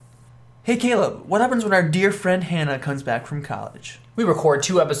Hey Caleb, what happens when our dear friend Hannah comes back from college? We record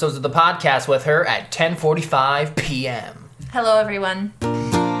 2 episodes of the podcast with her at 10:45 p.m. Hello, everyone.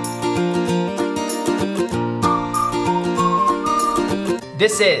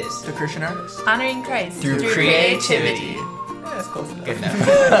 This is The Christian Artist. Honoring Christ Through Creativity. Yeah, that's close enough. Good enough.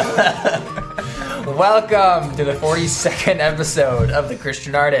 Welcome to the 42nd episode of The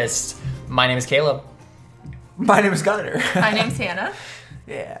Christian Artist. My name is Caleb. My name is Connor. My name's Hannah.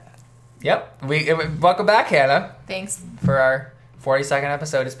 Yeah. Yep. Welcome back, Hannah, Thanks. for our 42nd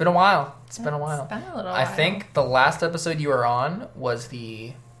episode. It's been a while. It's been a while. It's been a little I while. think the last episode you were on was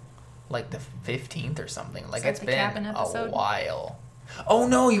the 15th or something. Like, that it's the been cabin a episode? while. Oh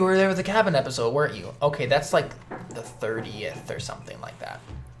no, you were there with the cabin episode, weren't you? Okay, that's like the 30th or something like that.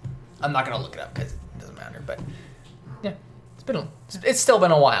 I'm not gonna look it up because it doesn't matter. But yeah, it's still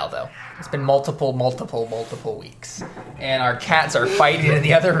been a while though. It's been multiple weeks, and our cats are fighting in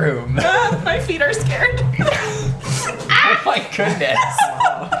the other room. My feet are scared. Oh my goodness!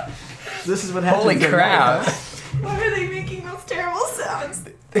 This is what happens. Holy crap! Why are they making those terrible sounds?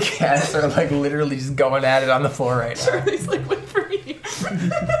 The cats are like literally just going at it on the floor right now. Charlie's like, wait for me.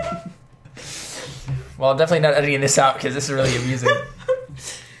 Well, I'm definitely not editing this out because this is really amusing.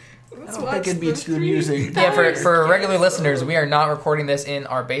 I don't think it'd be too amusing. Yeah, for regular listeners, we are not recording this in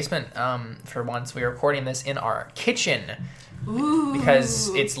our basement. For once, we are recording this in our kitchen. Ooh. Because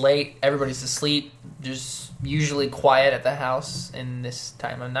it's late, everybody's asleep, just usually quiet at the house in this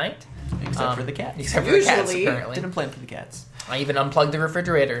time of night. Except for the cats. Except for the cats, Usually. apparently. Didn't plan for the cats. I even unplugged the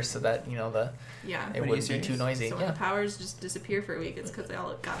refrigerator so that, Yeah. it What are wouldn't you be too serious? noisy. So when Yeah. the powers just disappear for a week, it's because they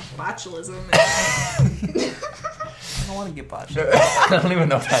all got botulism. I don't want to get botched. I don't even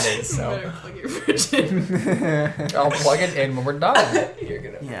know what that is, You so better plug your fridge in. I'll plug it in when we're done. You're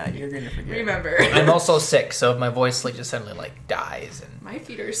gonna You're gonna forget. remember. I'm also sick, so if my voice just suddenly dies and My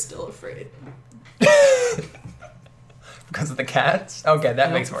feet are still afraid. because of the cats. Okay,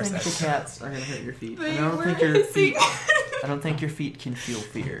 that makes more I don't sense. think the cats are gonna hurt your feet. They I don't were think your hissing. feet. I don't think your feet can feel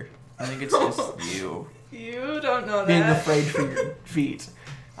fear. I think it's just you You don't know that. being afraid for your feet.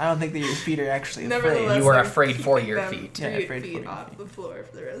 I don't think that your feet are actually afraid. Nevertheless, You are I'm afraid for keeping your them feet. 3 Yeah, afraid feet for your off feet. the floor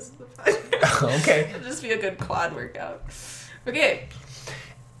for the rest of the podcast. Okay. It'll just be a good quad workout. Okay.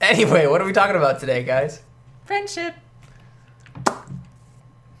 Anyway, what are we talking about today, guys? Friendship.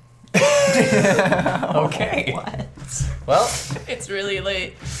 Okay. What? Well, It's really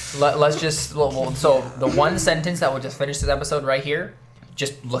late. let's just so the one sentence that will just finish this episode right here.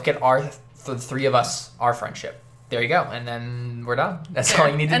 Just look at the 3 of us, our friendship. There you go, and then we're done. That's all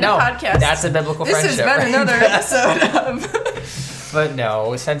you need to End know. of podcast. That's a biblical This friendship. has been another episode of. But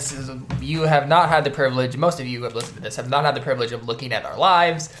no, since you have not had the privilege, most of you who have listened to this have not had the privilege of looking at our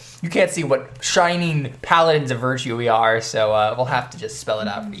lives. You can't see what shining paladins of virtue we are, so we'll have to just spell it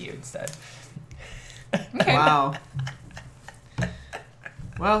out for you instead. Okay. Wow.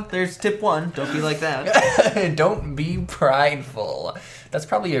 Well, there's tip 1. Don't be like that. Don't be prideful. That's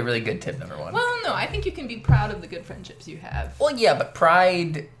probably a really good tip, number 1. Well, no, I think you can be proud of the good friendships you have. Well, yeah, but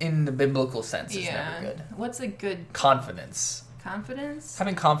pride in the biblical sense is never good. What's a good Confidence. confidence?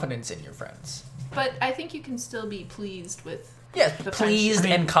 Having confidence in your friends. But I think you can still be pleased with. Yes, The pleased friendship. I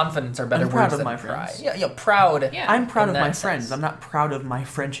mean, and confidence are better I'm proud words of than my pride. friends. Yeah, proud. Yeah. I'm proud In of my that friends. sense. I'm not proud of my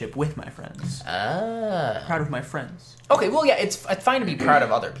friendship with my friends. Ah. Proud of my friends. Okay, well, yeah, it's fine to be proud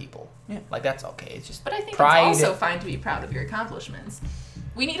of other people. Yeah. Like, that's okay. It's just But I think pride. it's also fine to be proud of your accomplishments.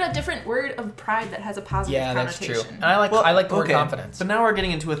 We need a different word of pride that has a positive Yeah, that's connotation. true. And I like the word okay, confidence. But now we're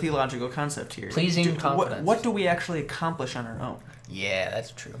getting into a theological concept here. Pleasing confidence. What do we actually accomplish on our own? Yeah,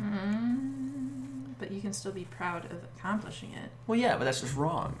 that's true. But you can still be proud of accomplishing it. Well, yeah, but that's just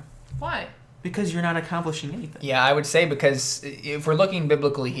wrong. Why? Because you're not accomplishing anything. Yeah, I would say because if we're looking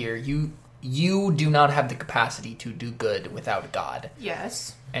biblically here, you do not have the capacity to do good without God.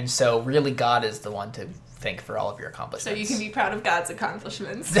 Yes. And so really God is the one to thank for all of your So accomplishments. you can be proud of God's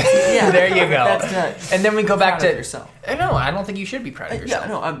accomplishments. Yeah, there you go. That's not And then we go back proud of to yourself. No, I don't think you should be proud of yourself.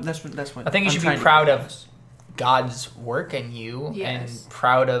 Yeah, no, that's what. I think you I'm should trying be to proud get of across. God's work in you Yes. and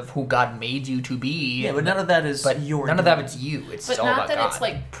proud of who God made you to be. Yeah, but none of that is But your. none of that is you. It's But all not about that God. it's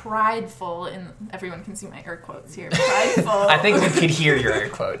like prideful, and everyone can see my air quotes here. Prideful. I think we could hear your air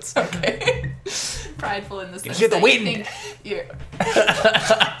quotes. Okay. Prideful in the sense hear the that wind. you think you're.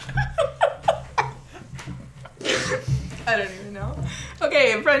 I don't even know.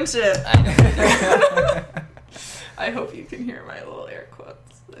 Okay, friendship. I hope you can hear my little air quotes.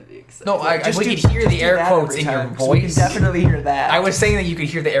 That'd be exciting. No, we do- could hear the do air that quotes every in your time, 'cause we can voice. definitely hear that. I was saying that you could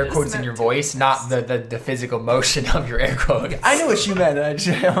hear the air Just quotes in meant your to voice, not the physical motion of your air quotes. I knew what you meant.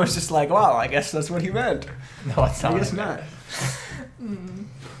 I was just like, wow, I guess that's what he meant. No, it's not. I guess what I not. meant.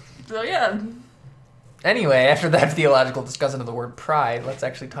 So yeah. Anyway, after that theological discussion of the word pride, let's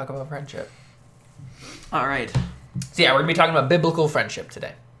actually talk about friendship. All right. So yeah, we're going to be talking about biblical friendship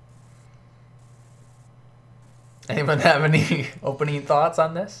today. Anyone have any opening thoughts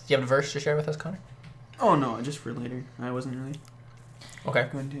on this? Do you have a verse to share with us, Connor? Oh no, just for later. I wasn't really Okay.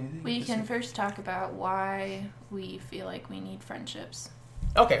 going to do anything. We can first talk about why we feel like we need friendships.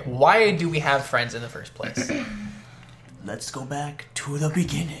 Okay, why do we have friends in the first place? Let's go back to the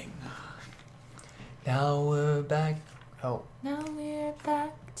beginning. Now we're back. Oh. Now we're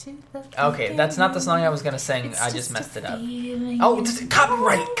back to the Okay, that's not the song I was going to sing. It's I just messed it up. feeling. Oh, it's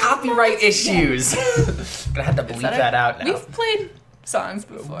copyright issues. Gonna have to bleep that out now. We've played songs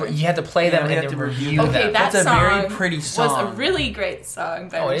before. But you had to play them Yeah, we and have then to review review them. Okay, that That's a song very pretty was song. a really great song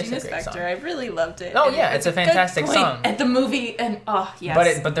by Oh, it is Regina a great Spektor. song. I really loved it. Oh, And yeah, it's a good fantastic point song. At the movie, and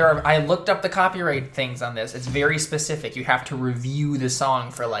yes. But there are. I looked up the copyright things on this. It's very specific. You have to review the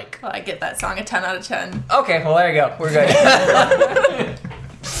song for like. Well, I get that song a 10 out of 10. Okay, well there you go. We're good. I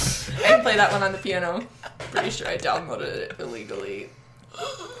can play that one on the piano. Pretty sure I downloaded it illegally.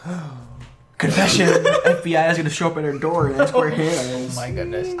 Confession. FBI is going to show up at our door and ask where Hannah Oh is. my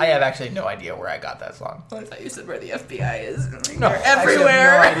goodness. I have actually no idea where I got that song. I thought you said where the FBI is. Like, No, they're I have I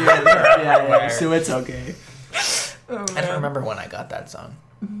everywhere. have no idea. Yeah, Everywhere. so it's okay. Oh, I don't man. remember when I got that song.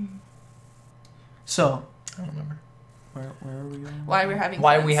 So, I don't remember. where are we going? Why we're having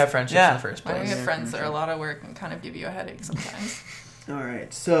Why friends. we have friendships Yeah. in the first Why we place. have friends that are a lot of work and kind of give you a headache sometimes. All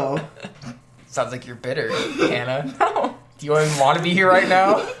right, so Sounds like you're bitter, Hannah. No. Do you even want to be here right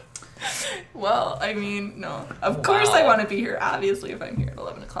now? Well, I mean, no. Of course I Wow. want to be here. Obviously, if I'm here at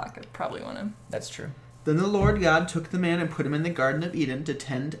 11 o'clock, I'd probably want to. That's true. Then the Lord God took the man and put him in the Garden of Eden to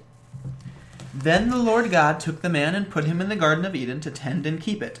tend. Then the Lord God took the man and put him in the Garden of Eden to tend and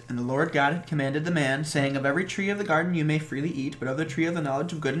keep it. And the Lord God had commanded the man, saying, Of every tree of the garden you may freely eat, but of the tree of the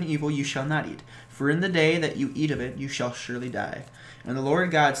knowledge of good and evil you shall not eat. For in the day that you eat of it you shall surely die. And the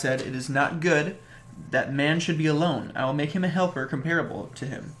Lord God said, It is not good that man should be alone. I will make him a helper comparable to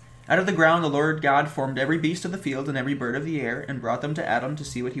him. Out of the ground the Lord God formed every beast of the field and every bird of the air, and brought them to Adam to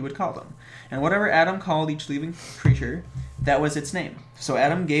see what he would call them. And whatever Adam called each living creature, that was its name. So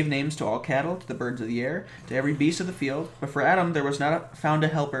Adam gave names to all cattle, to the birds of the air, to every beast of the field. But for Adam there was not found a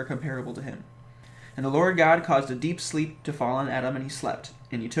helper comparable to him. And the Lord God caused a deep sleep to fall on Adam, and he slept.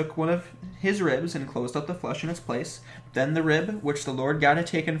 And he took one of his ribs and closed up the flesh in its place. Then the rib, which the Lord God had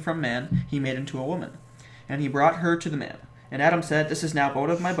taken from man, he made into a woman. And he brought her to the man. And Adam said, This is now bone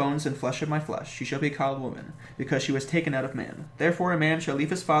of my bones and flesh of my flesh. She shall be called woman, because she was taken out of man. Therefore a man shall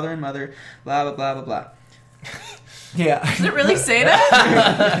leave his father and mother, blah, blah, blah, blah, blah. Yeah. Does it really say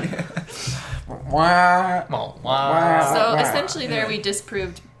that? Well, wow. So essentially, there we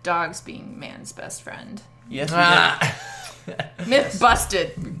disproved dogs being man's best friend. Yes, we did. Myth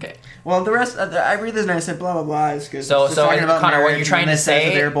busted. Okay. Well, the rest, I read this and I said blah, blah, blah. Is because So, Connor, what you're trying to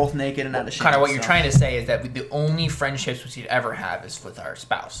say- they're both naked and not ashamed. Kind of what you're trying to say is that the only friendships we should ever have is with our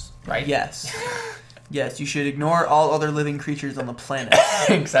spouse, right? Yes. Yes, you should ignore all other living creatures on the planet.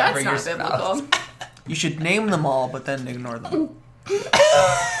 Except That's for your not spouse. biblical. You should name them all, but then ignore them.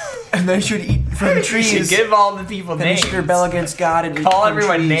 And then you should eat from You trees. should give all the people Then you names. should rebel against God and eat Call from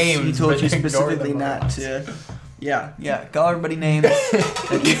everyone trees. names, He told but you ignore specifically them not otherwise. to. Yeah. Call everybody names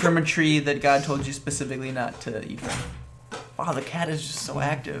and eat from a tree that God told you specifically not to eat from. Wow, the cat is just so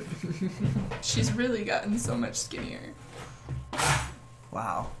active. She's really gotten so much skinnier.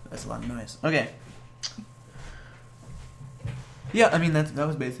 Wow, that's a lot of noise. Okay. Yeah, I mean that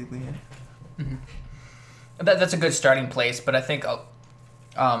was basically it. That's a good starting place, but I think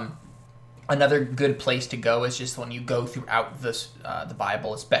another good place to go is just when you go throughout the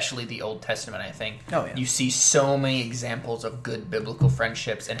Bible, especially the Old Testament. I think Oh, yeah. you see so many examples of good biblical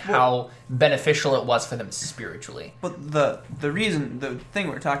friendships and how beneficial it was for them spiritually. But the thing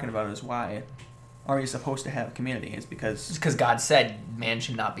we're talking about is why are we supposed to have community? Is because It's because God said man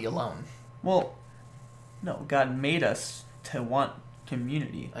should not be alone. well, no, God made us to want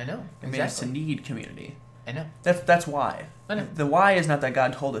community. I know. He made us to Exactly. need community. I know. That's why. I know. The why is not that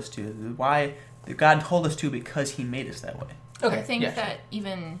God told us to. The why that God told us to because He made us that way. Okay. I think yeah, that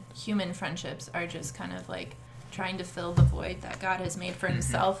even human friendships are just kind of like trying to fill the void that God has made for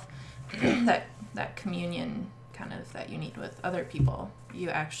Himself. that communion kind of that you need with other people, you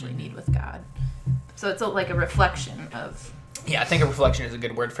actually need with God. So it's like a reflection of. Yeah, I think a reflection is a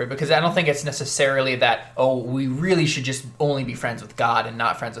good word for it because I don't think it's necessarily that, we really should just only be friends with God and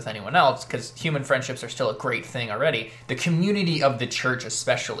not friends with anyone else because human friendships are still a great thing already. The community of the church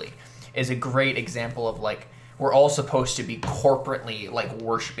especially is a great example of like we're all supposed to be corporately like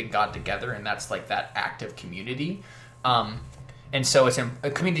worshiping God together and that's like that active community. And so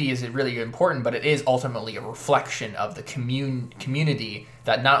a community is really important, but it is ultimately a reflection of the community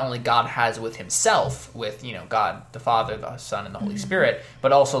that not only God has with himself, with, God, the Father, the Son, and the Holy Spirit,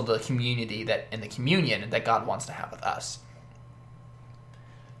 but also the community that in the communion that God wants to have with us.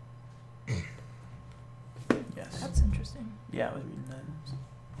 Yes. That's interesting. Yeah, I was reading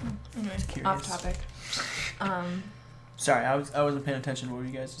that. Anyways, Curious. off topic. Sorry, I wasn't paying attention. What were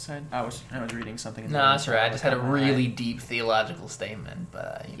you guys deciding? I was reading something. No, that's right. I just had a really deep theological statement,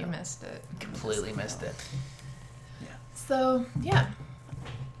 but You missed it. completely missed it. So, yeah.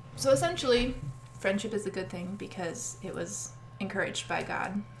 So essentially, friendship is a good thing because it was encouraged by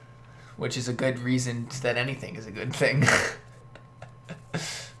God. Which is a good reason that anything is a good thing.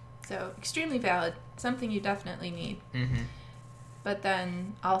 So, extremely valid. Something you definitely need. Mm-hmm. But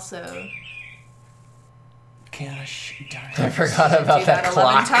then also... Gosh, darn. I forgot about do that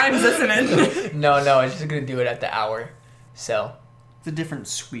clock. 11 times, isn't it? No, it's just going to do it at the hour. So, It's a different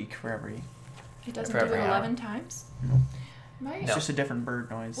squeak for every. It doesn't For do every it hour. 11 times? My, It's just a different bird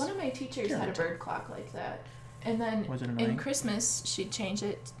noise. One of my teachers had a bird clock like that. And then Was it in annoying? Christmas, she'd change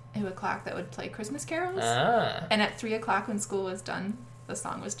it to a clock that would play Christmas carols. ah, And at 3 o'clock when school was done, the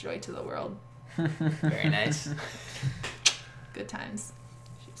song was Joy to the World. very nice. Good times.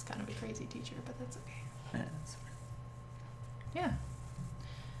 She was kind of a crazy teacher, but that's okay. Yeah, that's- Yeah.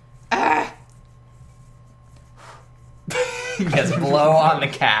 Ah! Yes, blow on the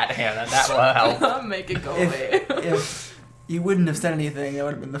cat, Hannah. That will help. I'll make it go away. if you wouldn't have said anything, that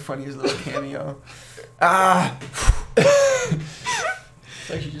would have been the funniest little cameo. Ah! It's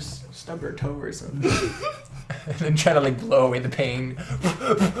like she just stubbed her toe or something. And then try to blow away the pain.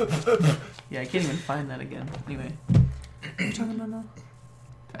 Yeah, I can't even find that again. Anyway. What are you talking about now?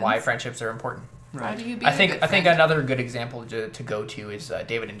 Why friendships are important. How do you be I a think good I think friend? another good example to go to is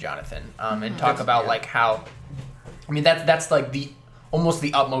David and Jonathan, and Mhm. talk about Yeah. how, I mean that's like the almost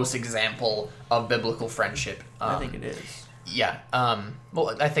the utmost example of biblical friendship. I think it is. Yeah.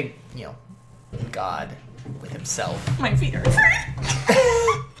 Well, I think God with Himself. My feet are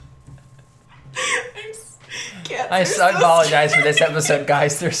I apologize for this episode,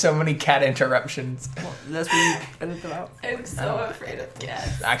 guys. There's so many cat interruptions. Well, that's when you edit them out. I'm so afraid of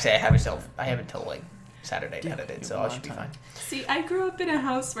cats. Actually, I have until Saturday to Yeah, edit it, you so have I a should be long fine. time. See, I grew up in a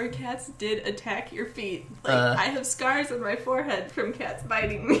house where cats did attack your feet. I have scars on my forehead from cats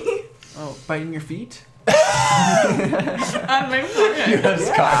biting me Oh, biting your feet? on my forehead. You have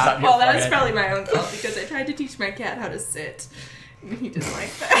scars on your Well, that was forehead. probably my own fault because I tried to teach my cat how to sit, and he didn't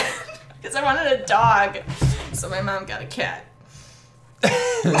like that because I wanted a dog, so my mom got a cat.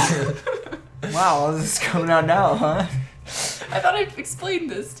 Wow, this is coming out now, huh? I thought I'd explained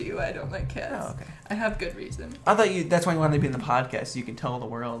this to you. I don't like cats. Oh, okay. I have good reason. I thought that's why you wanted to be in the podcast, so you can tell the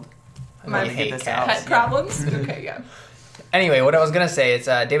world. My I Get hate this cats. out. Pet problems? Okay, yeah. Anyway, what I was going to say is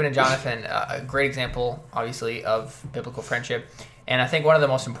David and Jonathan, a great example, obviously, of biblical friendship. And I think one of the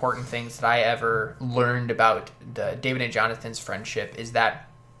most important things that I ever learned about David and Jonathan's friendship is that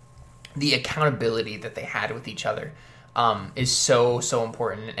the accountability that they had with each other is so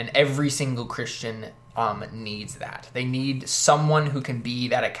important. And every single Christian needs that. They need someone who can be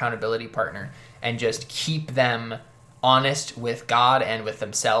that accountability partner and just keep them honest with God and with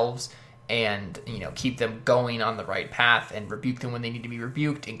themselves, and keep them going on the right path, and rebuke them when they need to be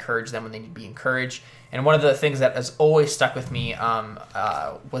rebuked, encourage them when they need to be encouraged. And one of the things that has always stuck with me,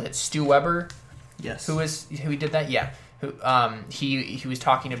 was it Stu Weber Yes. who did that? Yeah, who he was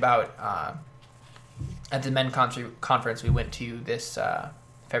talking about at the men conference we went to this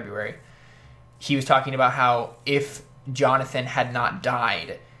February. He was talking about how if Jonathan had not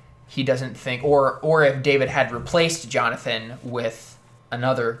died, he doesn't think, or if David had replaced Jonathan with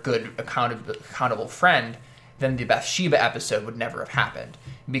another good accountable friend, then the Bathsheba episode would never have happened,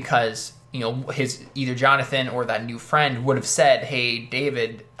 because his either Jonathan or that new friend would have said, "Hey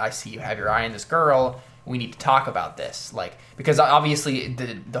David, I see you have your eye on this girl. We need to talk about this." Because obviously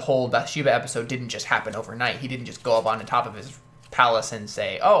the whole Bathsheba episode didn't just happen overnight. He didn't just go up on the top of his palace and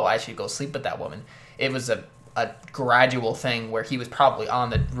say, "Oh, I should go sleep with that woman." It was a gradual thing where he was probably on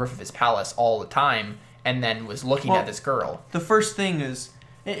the roof of his palace all the time, and then was looking at this girl. The first thing is,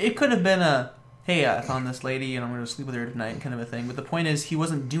 it could have been a, hey, I found this lady and I'm going to sleep with her tonight kind of a thing. But the point is, he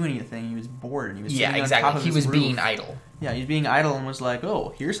wasn't doing anything. He was bored and he was sitting on top of He his was roof. being idle. Yeah, he was being idle and was like,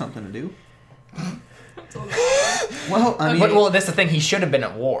 oh, here's something to do. Well, I mean... Well, that's the thing. He should have been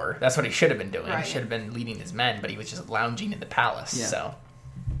at war. That's what he should have been doing. Right. He should have been leading his men, but he was just lounging in the palace. Yeah. So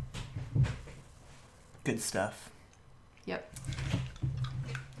Good stuff. Yep.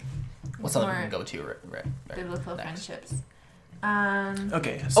 what's other More we can go to? biblical next? friendships.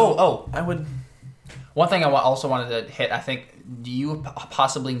 Okay, so Oh, I would... one thing I also wanted to hit. I think do you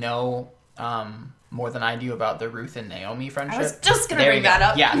possibly know more than I do about the Ruth and Naomi friendship? I was just gonna There bring you go. that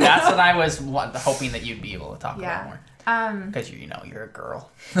up. Yeah, that's what I was hoping that you'd be able to talk Yeah. about more. Because you're a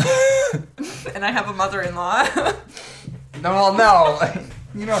girl. And I have a mother-in-law. No.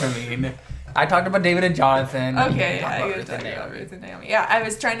 You know what I mean. I talked about David and Jonathan. Okay, You talked yeah, about you were Ruth and talking about Naomi. Ruth and Naomi. Yeah, I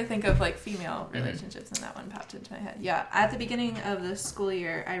was trying to think of like female relationships, and that one popped into my head. Yeah, at the beginning of the school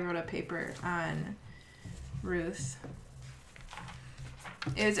year, I wrote a paper on Ruth.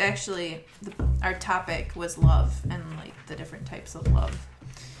 It was actually our topic was love and like the different types of love,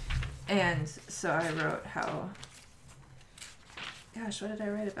 and so I wrote how. Gosh, what did I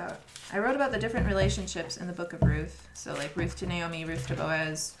write about? I wrote about the different relationships in the book of Ruth. So like Ruth to Naomi, Ruth to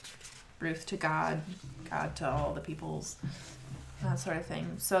Boaz, Ruth to God, God to all the peoples, that sort of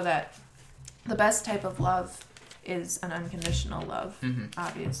thing. So that the best type of love is an unconditional love,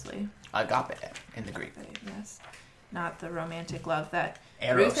 obviously. Agape in the Greek. Yes. Not the romantic love that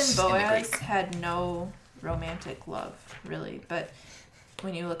Eros Ruth and in the Boaz Greek. had no romantic love, really. But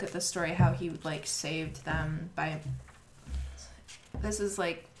when you look at the story, how he like saved them by... This is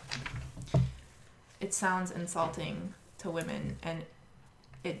like... It sounds insulting to women, and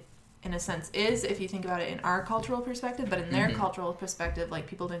it, in a sense, is if you think about it in our cultural perspective, but in their cultural perspective, like,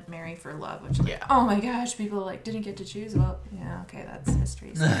 people didn't marry for love, which, like, oh my gosh, people, like, didn't get to choose. Well, yeah, okay, that's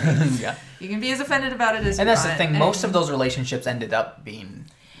history. Sorry. Yeah. You can be as offended about it as you And that's want. the thing. Most of those relationships ended up being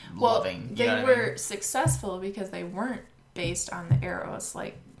loving. You They know what I were mean? successful because they weren't based on the Eros,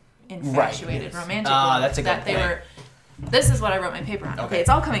 like, infatuated romantic love. That's a good that they point. were... This is what I wrote my paper on. Okay, it's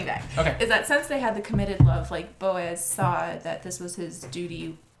all coming back. Okay. Is that since they had the committed love, like Boaz saw that this was his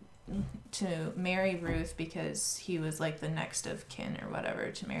duty to marry Ruth because he was like the next of kin or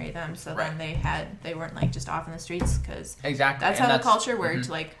whatever to marry them. So then they weren't like just off in the streets because Exactly. that's how the culture worked.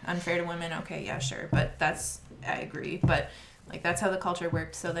 Like unfair to women. Okay, yeah, sure, but I agree. But like that's how the culture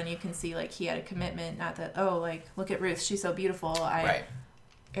worked. So then you can see like he had a commitment. Not that like look at Ruth, she's so beautiful.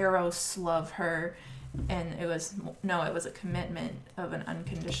 Eros love her. And it was a commitment of an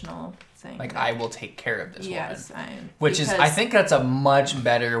unconditional thing. Like, I will take care of this woman. Yes, I think that's a much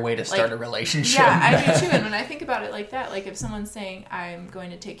better way to start a relationship. Yeah, I do too. And when I think about it like that, like if someone's saying, I'm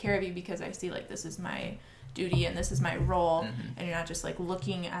going to take care of you because I see like this is my duty and this is my role, and you're not just like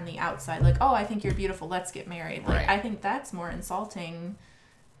looking on the outside like, oh, I think you're beautiful, let's get married. Like, I think that's more insulting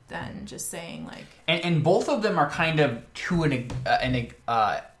than just saying like... And both of them are kind of to an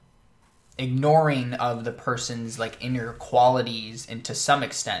ignoring of the person's like inner qualities and to some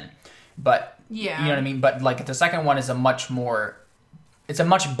extent, but you know what I mean. But like the second one is a much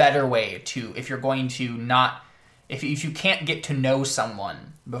better way to, if you're going to not, if you can't get to know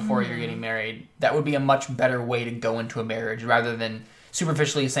someone before you're getting married, that would be a much better way to go into a marriage rather than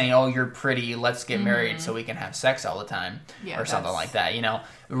superficially saying, oh, you're pretty, let's get married so we can have sex all the time, or something like that.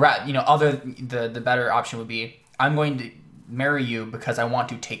 The better option would be, I'm going to marry you because I want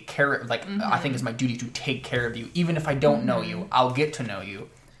to take care of, like, I think it's my duty to take care of you. Even if I don't know you, I'll get to know you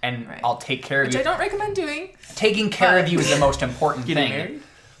and I'll take care of you. Which I don't recommend doing. Taking care of you is the most important thing. Getting married?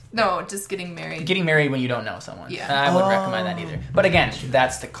 No, just getting married. Getting married when you don't know someone. Yeah. I wouldn't recommend that either. But again, that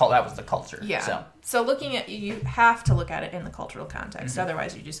was the culture. Yeah. So looking at, you have to look at it in the cultural context.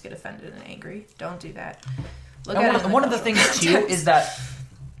 Otherwise, you just get offended and angry. Don't do that. One of the things too is that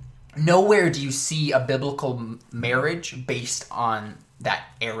nowhere do you see a biblical marriage based on that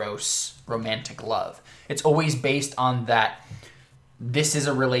eros romantic love. It's always based on that this is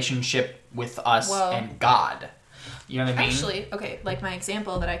a relationship with us and God. You know what I mean? Actually, okay, like my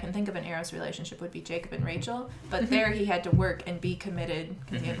example that I can think of an eros relationship would be Jacob and Rachel, but there he had to work and be committed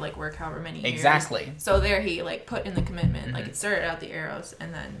because he had to like work however many years. Exactly. So there he like put in the commitment. Like it started out the eros,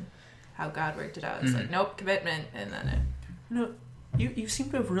 and then how God worked it out. It's like, nope, commitment, and then it... No, you seem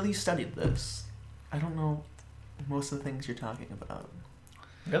to have really studied this. I don't know most of the things you're talking about.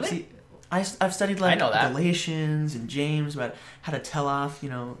 Really? See, I've studied like I know that. Galatians and James about how to tell off,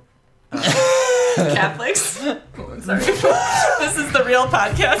 Catholics. Sorry. This is the real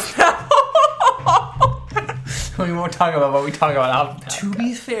podcast now. We won't talk about what we talk about off the To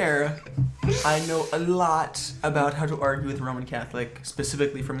be fair, I know a lot about how to argue with Roman Catholic,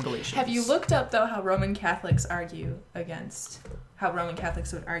 specifically from Galatians. Have you looked up, though, how Roman Catholics argue against... How Roman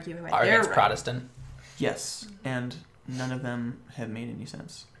Catholics would argue about their against right? Protestant. Yes, and none of them have made any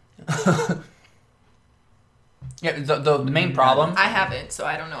sense. Yeah, the main problem. I haven't, so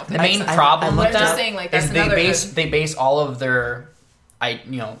I don't know if The main problem But with I'm just that saying, like, that's is another they base all of their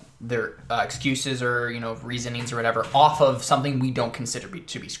excuses or reasonings or whatever off of something we don't consider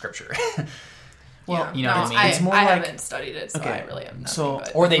to be scripture. Well, you know what I mean? I, It's more I like- haven't studied it, so Okay, I really have nothing. so-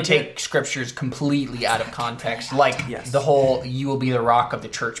 but Or they Forget- take scriptures completely out of context, like Yes. the whole "you will be the rock of the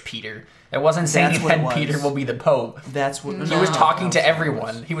church, Peter." It wasn't saying That's what it that was. Peter will be the pope. That's what He was talking to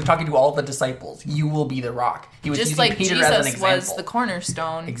everyone. He was talking to all the disciples. You will be the rock. He was just using like Peter Jesus as an example. was the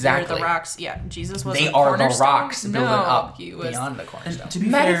cornerstone. Exactly. You're the rocks. Yeah, Jesus was They the are cornerstone. the rocks no, building up he was beyond the cornerstone. And to be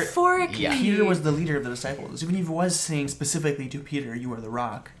fair, metaphorically. Yeah. Peter was the leader of the disciples. Even if he was saying specifically to Peter, "You are the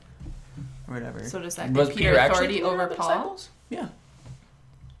rock," or whatever. So does that Was give Peter Peter actually authority the leader over of the Paul? disciples? Yeah.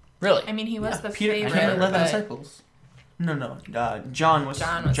 Really? I mean, he was Yeah, the Peter favorite. Peter led the but- disciples. No. John was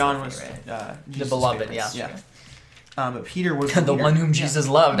John was the favorite. The Jesus' beloved, favorite. yeah. But Peter was the leader. one whom Yeah. Jesus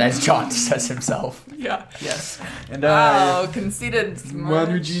loved, as John says himself. Yeah. Yes. And Oh, conceited.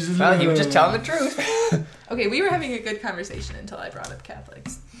 one who Jesus Well, he was loved. just telling the truth. Okay, we were having a good conversation until I brought up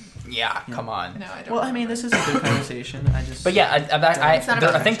Catholics. Yeah, come on. No, I don't. Well, I mean, remember. this is a good conversation. I just. But yeah, It's not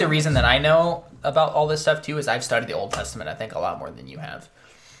about I think the reason that I know about all this stuff too is I've studied the Old Testament. I think a lot more than you have.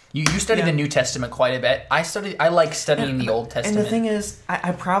 You studied the New Testament quite a bit. I like studying the Old Testament. And the thing is,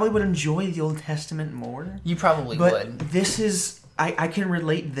 I probably would enjoy the Old Testament more. You probably But would. this is, I can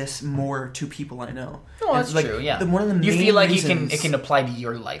relate this more to people I know. No, And that's like, true. Yeah. One of the You main feel like reasons, it can apply to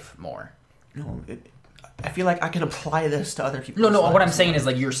your life more. No, I feel like I can apply this to other people. No. What I'm saying is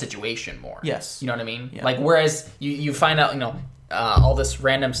like your situation more. Yes. You know what I mean? Yeah. Like whereas you find out all this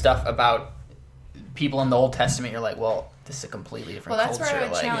random stuff about people in the Old Testament, you're like, well, this is a completely different Well, that's culture. where I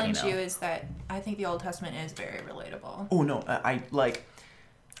would like, challenge you is that I think the Old Testament is very relatable. Oh no, I like.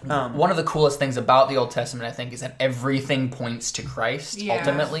 One of the coolest things about the Old Testament, I think, is that everything points to Christ Yeah.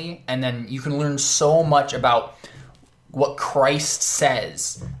 ultimately, and then you can learn so much about what Christ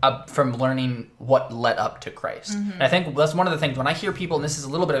says from learning what led up to Christ. And I think that's one of the things when I hear people, and this is a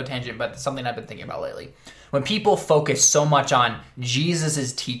little bit of a tangent, but it's something I've been thinking about lately. When people focus so much on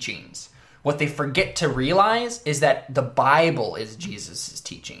Jesus' teachings, what they forget to realize is that the Bible is Jesus'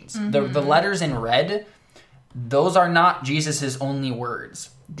 teachings. The letters in red, those are not Jesus' only words.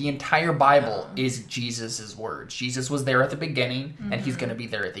 The entire Bible is Jesus' words. Jesus was there at the beginning, and he's going to be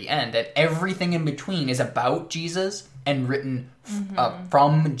there at the end. And everything in between is about Jesus and written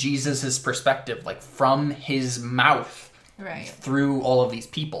from Jesus' perspective, like from his mouth Right. through all of these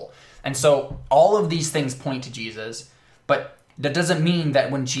people. And so all of these things point to Jesus, but that doesn't mean that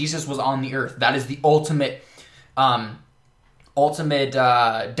when Jesus was on the earth, that is the ultimate not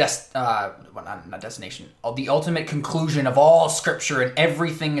destination, the ultimate conclusion of all scripture, and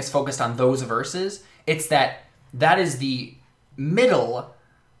everything is focused on those verses. It's that is the middle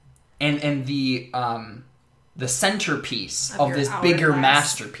and the centerpiece of your this bigger hourglass.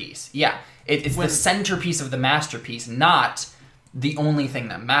 masterpiece. Yeah, it's the centerpiece of the masterpiece, not the only thing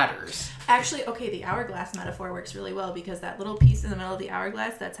that matters. Actually, okay, the hourglass metaphor works really well because that little piece in the middle of the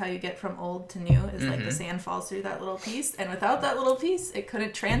hourglass, that's how you get from old to new, is like the sand falls through that little piece. And without that little piece, it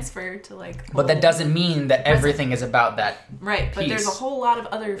couldn't transfer to like But that old. doesn't mean that everything is about that. Right, but there's a piece. whole lot of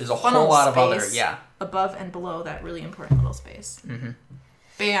other There's a funnel whole lot of space other, yeah. above and below that really important little space. Mm-hmm.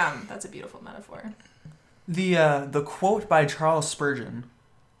 Bam! That's a beautiful metaphor. The quote by Charles Spurgeon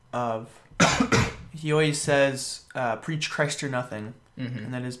of he always says preach Christ or nothing,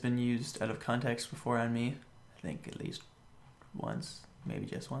 and that has been used out of context before on me, I think at least once, maybe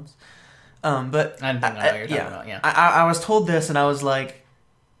just once. But I don't know what you're talking about. Yeah, I was told this and I was like,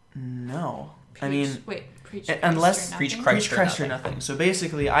 no. Preach, I mean, preach unless- Christ or preach nothing? Christ preach Christ or nothing. So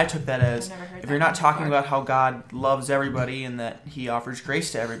basically, I took that as I've never heard if that you're not one talking before. about how God loves everybody and that He offers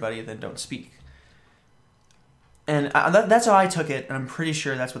grace to everybody, then don't speak. And that's how I took it, and I'm pretty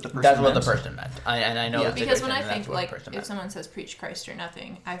sure that's what the person that's what meant. the person meant. I know. Yeah. that's Because a when I and that's think what the like person if meant. someone says preach Christ or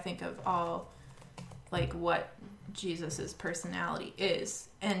nothing, I think of all like what Jesus's personality is,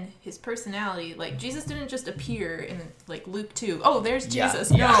 and his personality, like Jesus didn't just appear in like Luke 2. Oh, there's Yeah,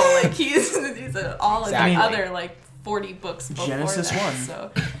 Jesus. yeah. No, like he's all Exactly. of the other like 40 books before Genesis that. 1.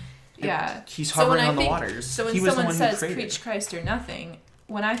 So yeah, He's So when hovering I on the think- waters. So when He was the someone one who says created. preach Christ or nothing,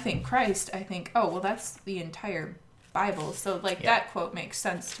 when I think Christ, I think, oh well, that's the entire Bible. So like Yeah. that quote makes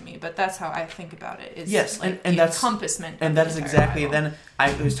sense to me, but that's how I think about it. Is Yes, like and the that's- encompassment. And of that the is entire exactly. Bible. Then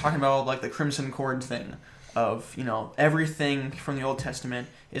I was talking about like the Crimson Cord thing of everything from the Old Testament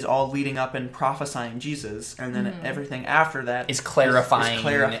is all leading up and prophesying Jesus, and then everything after that is clarifying, is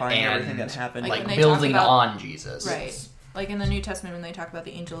clarifying and everything that happened. Like like when they building talk about- on Jesus. Right. Like in the New Testament, when they talk about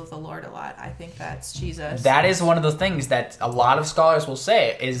the angel of the Lord a lot, I think that's Jesus. That is one of the things that a lot of scholars will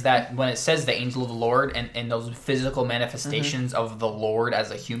say is that when it says the angel of the Lord and those physical manifestations of the Lord as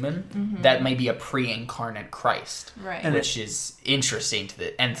a human, that may be a pre-incarnate Christ, right. And which is interesting to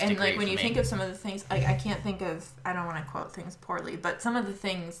the nth And degree like when for you me. think of some of the things, like I can't think of, I don't want to quote things poorly, but some of the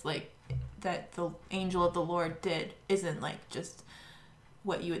things like that the angel of the Lord did isn't like just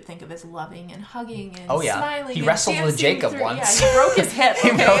what you would think of as loving and hugging and smiling. He and wrestled with dancing Jacob through, once. Yeah, he broke his hip.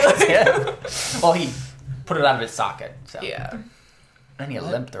 He Okay? broke his hip. Well, he put it out of his socket. So. Yeah. And he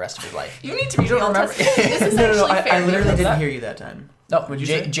limped the rest of his life. You need to read You the don't Old remember? Testament. This is No, actually fair. I literally because didn't hear you that time. No, What'd you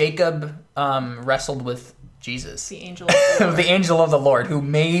say? Jacob wrestled with Jesus. the angel of the Lord. The angel of the Lord, who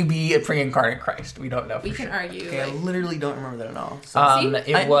may be a pre-incarnate Christ. We don't know for We can sure. argue. Okay, I like, literally don't remember that at all. So.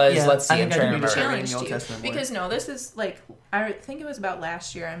 It was, let's see, I I'm think I trying to need to remember. read the challenged Old you Testament more. because no, this is like I think it was about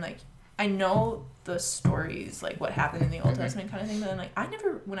last year. I'm like, I know the stories, like what happened in the Old Testament kind of thing, but I'm like,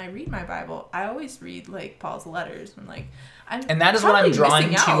 when I read my Bible, I always read like Paul's letters. I'm like, And that is what I'm probably drawn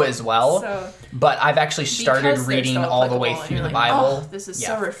missing to out. as well. So, But I've actually started because they're reading so all the way applicable and through you're the like, Bible. Oh, this is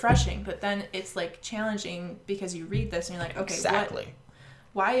Yeah. so refreshing. But then it's like challenging because you read this and you're like, okay, Exactly.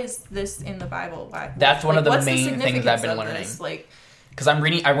 why is this in the Bible? Why? That's one of the what's main things I've significance been of learning. this? Like Because I'm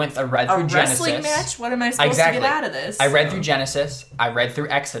reading, I read a through Genesis. wrestling match? What am I supposed to get out of this? I read through Genesis. I read through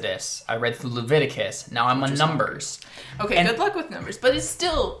Exodus. I read through Leviticus. Now I'm on Numbers. Okay, And- good luck with numbers, but it's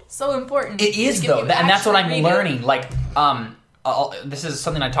still so important. It to is give though, you and that's what I'm actual reading. learning. Like, this is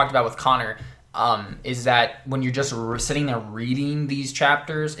something I talked about with Connor. Is that when you're just sitting there reading these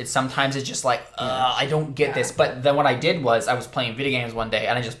chapters, sometimes it's just like, I don't get this. But then what I did was I was playing video games one day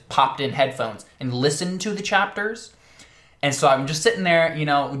and I just popped in headphones and listened to the chapters. And so I'm just sitting there,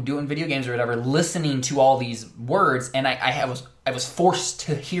 doing video games or whatever, listening to all these words, and I was forced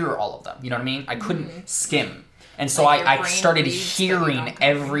to hear all of them. You know what I mean? I couldn't skim. And so Like your I brain started reads, but you hearing don't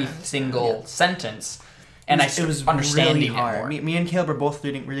every comprehend. single sentence, and it was understanding really it hard. more. Me and Caleb were both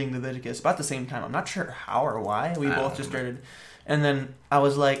reading Leviticus about the same time. I'm not sure how or why. We both just started, and then I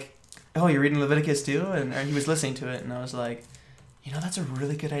was like, "Oh, you're reading Leviticus too?" And he was listening to it, and I was like, "That's a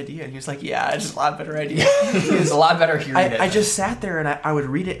really good idea." And he was like, "Yeah, it's a lot better idea." It's a lot better hearing it. I just sat there and I would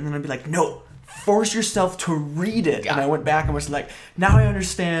read it, and then I'd be like, "No, force yourself to read it." Yeah. And I went back and was like, "Now I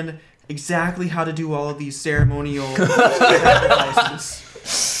understand exactly how to do all of these ceremonial sacrifices."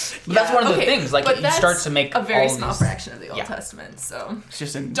 But that's one of the okay, things. Like, but you that's start to make a very all small these... fraction of the Old Yeah. Testament. So It's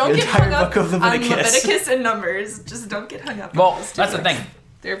just in don't the get entire hung up book of Leviticus. on Leviticus and Numbers. Just don't get hung up. Well, on those two that's the books. thing.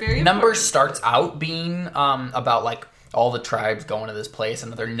 They're very Numbers important. starts out being about like all the tribes going to this place,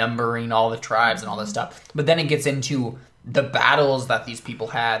 and they're numbering all the tribes and all this stuff. But then it gets into the battles that these people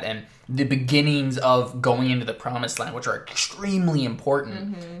had and the beginnings of going into the promised land, which are extremely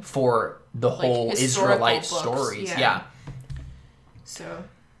important for the whole historical Israelite books, stories. yeah. Yeah. So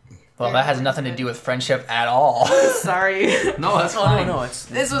Well, that has nothing to do with friendship at all. sorry. No, that's Oh, fine. no, it's...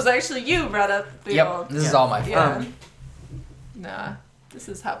 This was actually you brought up the Yep, old. this is Yeah. all my Yeah. fault. Nah, this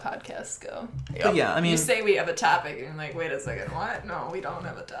is how podcasts go. But yeah, I mean... You say we have a topic, and you're like, wait a second, what? No, we don't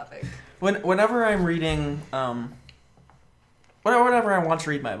have a topic. Whenever I'm reading, whenever I want to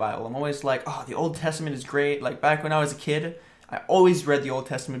read my Bible, I'm always like, oh, the Old Testament is great. Like, back when I was a kid, I always read the Old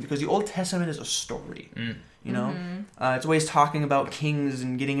Testament because the Old Testament is a story, you know? It's always talking about kings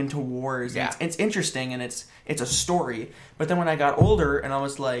and getting into wars. Yeah. And it's interesting, and it's a story. But then when I got older and I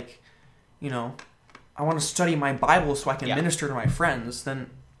was like, I want to study my Bible so I can minister to my friends, then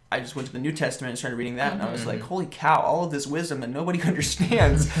I just went to the New Testament and started reading that, and I was like, holy cow, all of this wisdom that nobody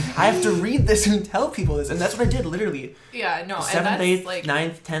understands. I have to read this and tell people this. And that's what I did, literally. Yeah, no, 7th, and that's 8th, like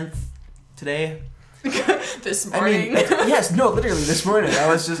 9th, 10th, today. this I morning. mean, yes, no, literally, this morning. I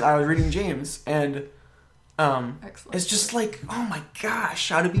was reading James, and Excellent. it's just like, oh my gosh,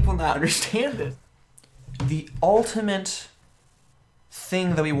 how do people not understand it? The ultimate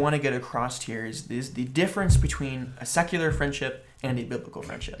thing that we want to get across here is the difference between a secular friendship and a biblical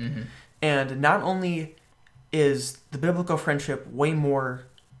friendship. And not only is the biblical friendship way more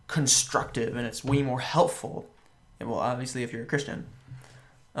constructive and it's way more helpful, and well, obviously if you're a Christian,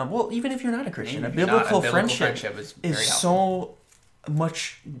 well, even if you're not a Christian, a biblical friendship is is very helpful. so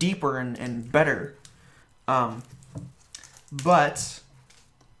much deeper and better. But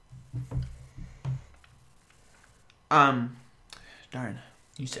darn.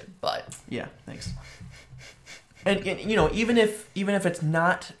 You said but. Yeah, thanks. And even if it's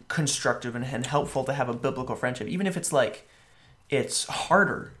not constructive and helpful to have a biblical friendship, even if it's like it's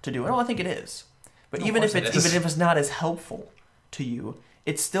harder to do, I don't think it is. But even if it's not as helpful to you,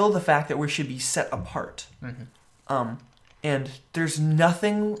 it's still the fact that we should be set apart. And there's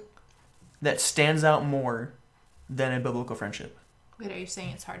nothing that stands out more than a biblical friendship. Wait, are you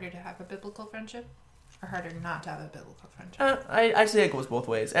saying it's harder to have a biblical friendship? Or harder not to have a biblical friendship? I'd say it goes both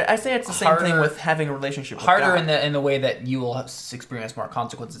ways. I say it's the same thing with having a relationship with harder God. in the way that you will experience more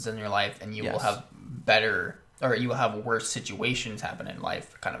consequences in your life, and you will have better, or you will have worse situations happen in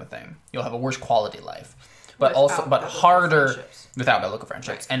life, kind of a thing. You'll have a worse quality life. but Without biblical harder friendships. without biblical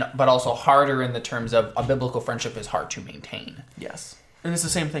friendships, but also harder in the terms of a biblical friendship is hard to maintain. Yes. And it's the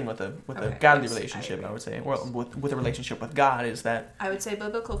same thing with a Okay, godly yes, I relationship, agree. I would say. Well, with a relationship with God is that I would say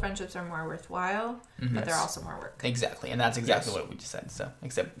biblical friendships are more worthwhile, but they're also more work. Exactly, and that's exactly Yes. what we just said. So,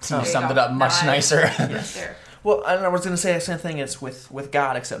 except Oh. you There summed you it go. up much Now I- nicer. Yes, there. well, I was going to say the same thing. It's with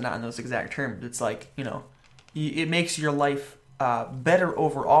God, except not in those exact terms. It's like, it makes your life better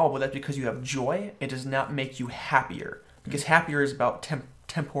overall, but that's because you have joy. It does not make you happier, because happier is about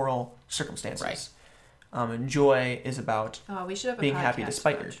temporal circumstances. Right. And joy is about Oh, we should have a being podcast happy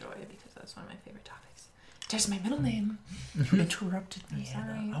despite about your- joy, because that's one of my favorite topics. There's my middle name. interrupted me. I'm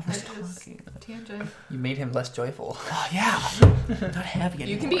sorry. Anna. I was talking. Tangent. You made him less joyful. Oh yeah, not happy anymore.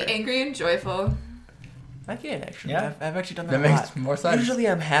 You can be angry and joyful. I can actually. Yeah. I've actually done that, That a makes lot. more sense. Usually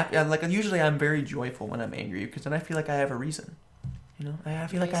I'm happy. Usually I'm very joyful when I'm angry, because then I feel like I have a reason. I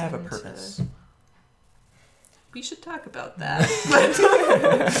feel like I have a Reason to- purpose. We should talk about that.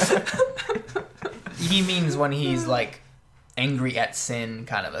 He means when he's like angry at sin,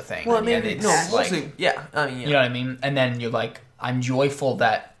 kind of a thing. Well, And maybe it's no. like, Mostly, yeah. I mean, yeah. you know what I mean. And then you're like, I'm joyful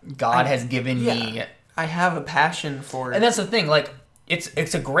that God has given me. yeah. I have a passion for. And that's the thing, like,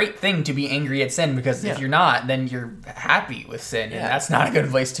 it's a great thing to be angry at sin, because Yeah. if you're not, then you're happy with sin, and Yeah. that's not a good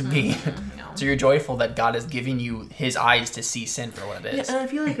place to be. No. So you're joyful that God has given you his eyes to see sin for what it Yeah, is. and I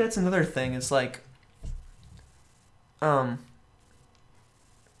feel like that's another thing. It's like,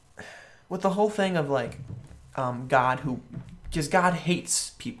 with the whole thing of like, God because God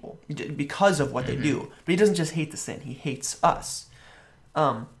hates people because of what they do, but He doesn't just hate the sin; He hates us.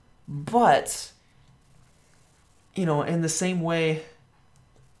 But in the same way,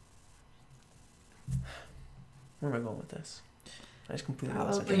 where am I going with this? I just completely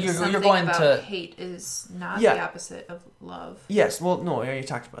lost it. Probably You're something going about to- hate is not Yeah. the opposite of love. Yes. Well, no, we already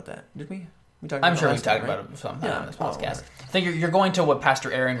talked about that, did we? We talked. I'm about sure that we've last talked time, about right? it sometime Yeah. on this Oh, podcast. whatever. I think you're going to what Pastor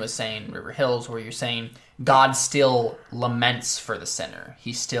Aaron was saying, River Hills, where you're saying God still laments for the sinner.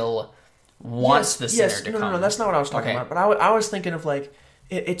 He still wants the sinner to come. No, that's not what I was talking Okay. about. But I was thinking of like,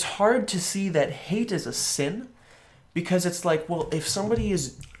 it's hard to see that hate is a sin, because it's like, well, if somebody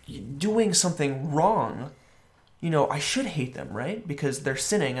is doing something wrong, I should hate them, right? Because they're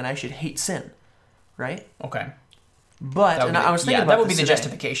sinning, and I should hate sin, right? Okay. But That would be, I was thinking about that would be this the today.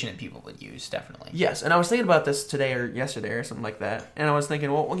 justification that people would use, definitely. Yes, and I was thinking about this today or yesterday or something like that, and I was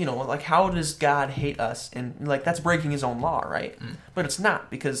thinking, well, like, how does God hate us? And like, that's breaking His own law, right? But it's not,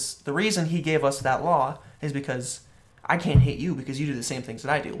 because the reason He gave us that law is because I can't hate you because you do the same things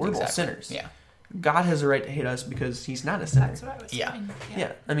that I do. We're both Exactly. sinners. Yeah. God has a right to hate us because He's not a sinner. That's what I was Yeah. saying.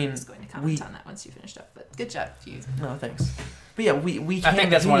 Yeah, I mean, I was going to comment on that once you finished up, but good job, you. No, thanks. But yeah, we I can't think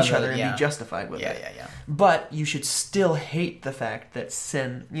that's hate one of each the- other and yeah. be justified with Yeah, it. yeah. But you should still hate the fact that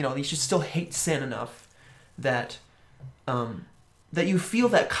sin. You should still hate sin enough that that you feel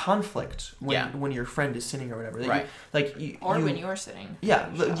that conflict when your friend is sinning or whatever. That Right. Or when you're sitting. Yeah,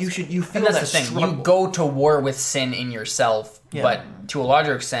 you feel And that's that the thing. struggle. You go to war with sin in yourself, Yeah. but to a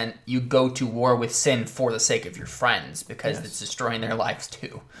larger extent, you go to war with sin for the sake of your friends, because Yes. it's destroying their lives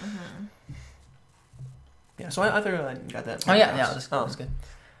too. Yeah, so I thought I got that. Oh yeah, that's good.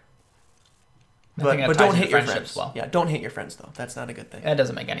 I think that But ties don't into hate your friendships friends. well. Yeah, don't hate your friends though. That's not a good thing. That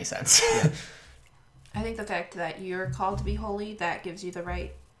doesn't make any sense. I think the fact that you're called to be holy, that gives you the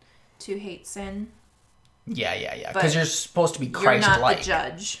right to hate sin. Yeah. But Because you're supposed to be You're not Christ-like. the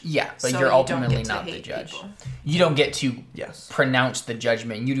judge. Yeah, but so you're you ultimately don't get to not the hate judge. people. You don't get to Yes. pronounce the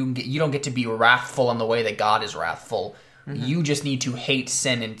judgment. You don't get to be wrathful in the way that God is wrathful. You just need to hate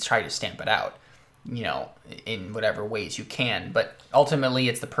sin and try to stamp it out, in whatever ways you can. But ultimately,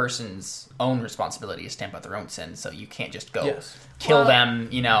 it's the person's own responsibility to stamp out their own sins. So you can't just go Yes. kill Well, them,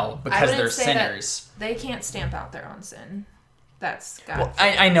 I because wouldn't they're say that sinners. They can't stamp out their own sin. That's God. Well,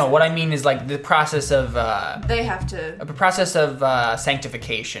 I know. What I mean is like the process of They have to. a process of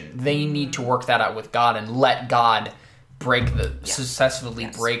sanctification. They need to work that out with God and let God successfully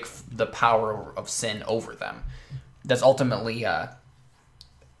Yes. break the power of sin over them. That's ultimately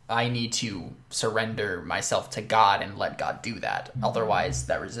I need to surrender myself to God and let God do that. Otherwise,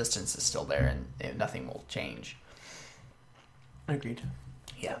 that resistance is still there and nothing will change. Agreed.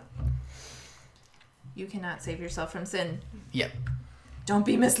 Yeah. You cannot save yourself from sin. Yep. Don't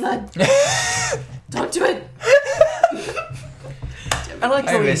be misled. Don't do it. I like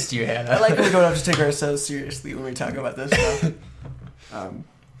I how we, missed you, Hannah. I like how we don't have to take ourselves seriously when we talk about this stuff.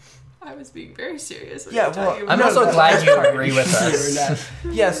 I was being very serious. Yeah, well, I'm no, also no, glad that's you fine. agree with You're us.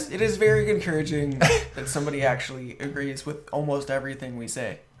 not. Yes, it is very encouraging that somebody actually agrees with almost everything we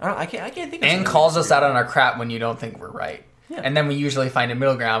say. I can't think of And somebody calls who us out on our crap when you don't think we're right. Yeah. And then we usually find a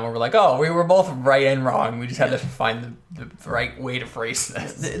middle ground where we're like, oh, we were both right and wrong. We just had to find the right way to phrase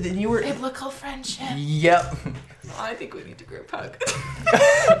this. Then you were. Biblical friendship. Yep. I think we need to group hug.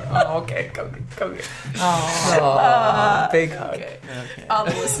 Oh, okay. Go get. Oh, big hug. Okay. Okay. All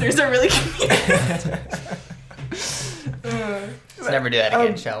the listeners are really confused. Let's never do that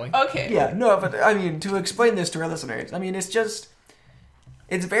again, shall we? Okay. Yeah, no, but I mean, to explain this to our listeners, I mean,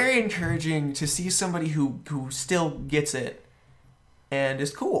 it's very encouraging to see somebody who still gets it and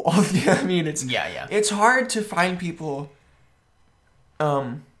is cool. I mean, it's hard to find people.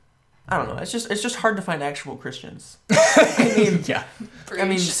 I don't know. It's just hard to find actual Christians. I mean, Yeah. I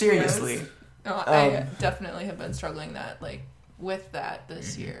mean, seriously. Yes. No, I definitely have been struggling with that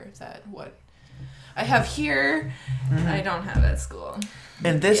this year. That what I have here, I don't have at school.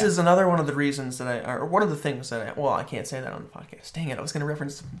 And this is another one of the reasons that or one of the things that I can't say that on the podcast. Dang it, I was going to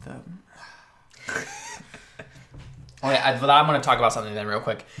reference the... I'm going to talk about something then real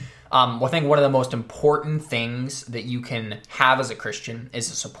quick. I think one of the most important things that you can have as a Christian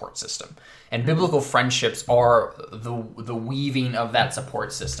is a support system. And biblical friendships are the weaving of that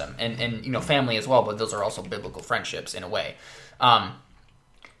support system. And you know, family as well, but those are also biblical friendships in a way.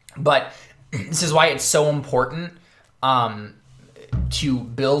 But this is why it's so important to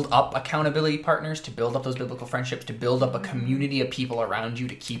build up accountability partners, to build up those biblical friendships, to build up a community of people around you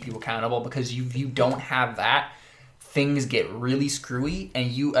to keep you accountable. Because if you don't have that, things get really screwy and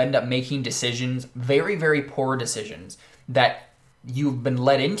you end up making decisions, very, very poor decisions that you've been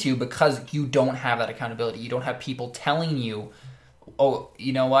led into because you don't have that accountability. You don't have people telling you, oh,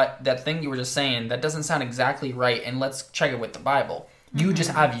 you know what, that thing you were just saying, that doesn't sound exactly right, and let's check it with the Bible. You just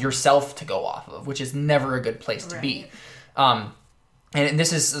have yourself to go off of, which is never a good place to be. And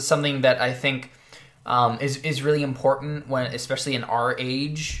this is something that I think is really important when, especially in our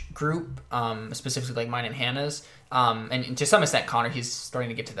age group, specifically like mine and Hannah's, and to some extent Connor, he's starting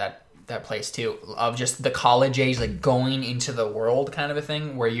to get to that place too, of just the college age, like going into the world kind of a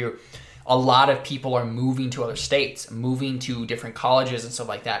thing, where a lot of people are moving to other states, moving to different colleges and stuff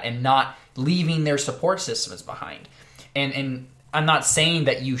like that, and not leaving their support systems behind. And I'm not saying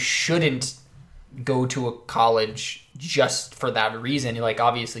that you shouldn't go to a college just for that reason. Like,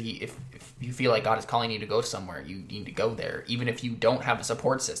 obviously, if you feel like God is calling you to go somewhere, you need to go there, even if you don't have a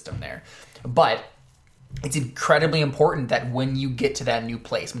support system there. But it's incredibly important that when you get to that new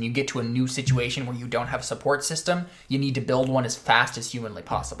place, when you get to a new situation where you don't have a support system, you need to build one as fast as humanly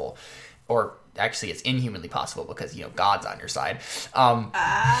possible. Or actually, it's inhumanly possible because, you know, God's on your side.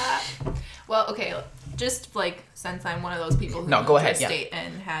 Well, okay, just like since I'm one of those people who go ahead, to a state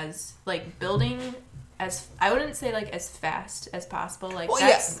and has like building as, I wouldn't say like as fast as possible. Like, Well,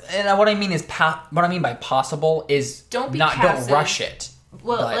 that's, yes, and what I mean is what I mean by possible is Don't be don't passive. rush it.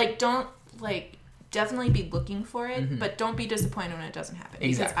 well, but- like don't like definitely be looking for it, but don't be disappointed when it doesn't happen.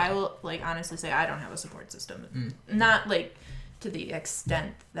 Exactly. Because I will like honestly say I don't have a support system. Not like to the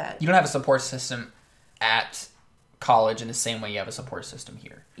extent that You don't have a support system at college in the same way you have a support system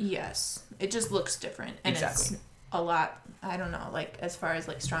here. yes, it just looks different, and Exactly. it's a lot. I don't know, like as far as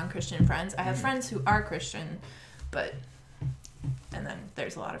like strong Christian friends, I have friends who are Christian, but and then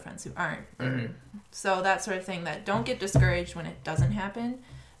there's a lot of friends who aren't. So that sort of thing. That don't get discouraged when it doesn't happen,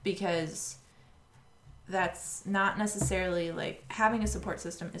 because that's not necessarily like having a support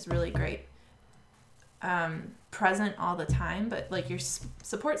system is really great. Present all the time, but like your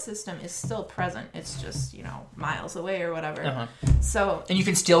support system is still present. It's just, you know, miles away or whatever. So And you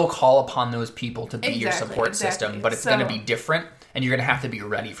can still call upon those people to be your Exactly, support system, exactly. but it's So- going to be different, and you're going to have to be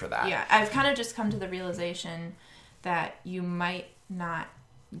ready for that. yeah, I've kind of just come to the realization that you might not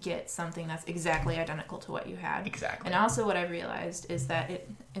get something that's exactly identical to what you had. Exactly. And also what I've realized is that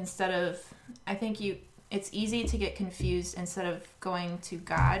it's easy to get confused. Instead of going to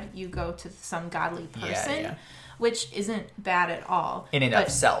God, you go to some godly person, yeah. which isn't bad at all. In and of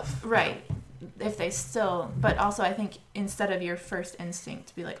itself. Right. If they still, but also I think instead of your first instinct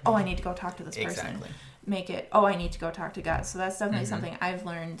to be like, oh, I need to go talk to this person, Exactly. make it, oh, I need to go talk to God. So that's definitely something I've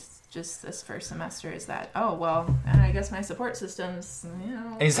learned just this first semester, is that, oh, well, I guess my support system's, you know.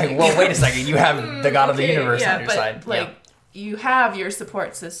 And he's like, well, wait a second. You have the God of the okay, universe yeah, on your but, side. like, you have your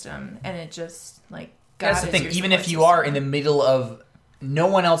support system, and it just, like, God That's the is thing. your Even support if you are in system. the middle of no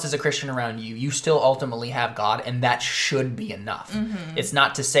one else is a Christian around you, you still ultimately have God, and that should be enough. It's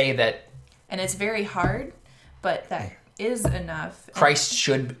not to say that And it's very hard, but that is enough. And- Christ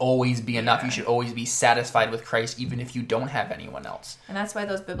should always be enough. Yeah. You should always be satisfied with Christ, even if you don't have anyone else. And that's why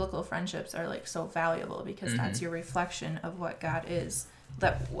those biblical friendships are like so valuable, because that's your reflection of what God is.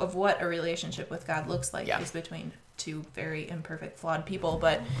 Of what a relationship with God looks like Yeah. is between two very imperfect, flawed people,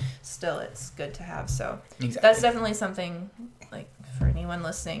 but still it's good to have. So Exactly. that's definitely something, like, for anyone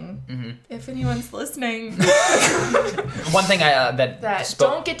listening, Mm-hmm. if anyone's listening, One thing that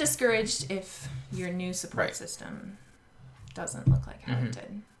don't get discouraged if your new support Right. system doesn't look like how Mhm. it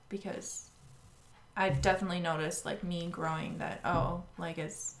did, because I've definitely noticed, like, me growing that, oh, like,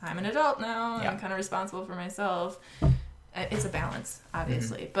 as I'm an adult now, Yeah. I'm kind of responsible for myself. It's a balance,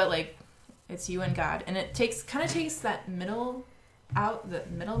 obviously, Mm-hmm. but, like, it's you and God, and it takes that middleman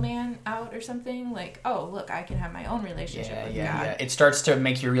out or something, like, oh, look, I can have my own relationship with God. Yeah. It starts to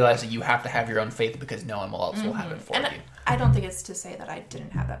make you realize that you have to have your own faith because no one else will have it for And you. I don't think it's to say that I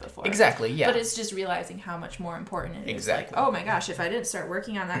didn't have that before. Exactly, yeah. But it's just realizing how much more important it is. Exactly. Like, oh my gosh, if I didn't start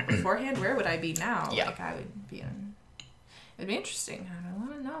working on that beforehand, where would I be now? Yeah. Like, I would be in... It'd be interesting. I don't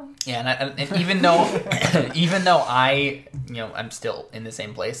want to know. Yeah, and even though I, I'm still in the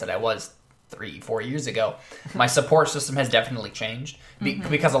same place that I was 3-4 years ago, my support system has definitely changed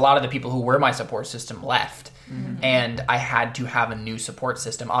because a lot of the people who were my support system left, and I had to have a new support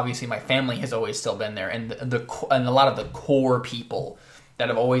system. Obviously, my family has always still been there, and and a lot of the core people that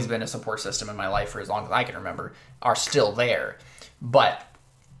have always been a support system in my life for as long as I can remember are still there, but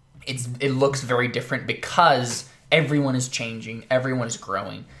it looks very different because everyone is changing, everyone is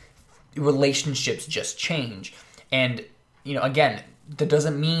growing, relationships just change, and again, that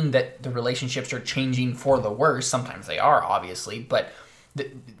doesn't mean that the relationships are changing for the worse. Sometimes they are, obviously, but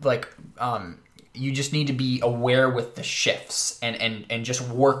you just need to be aware with the shifts and just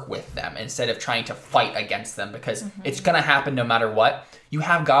work with them instead of trying to fight against them, because it's going to happen no matter what. You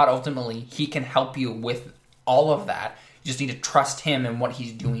have God ultimately. He can help you with all of that. You just need to trust him and what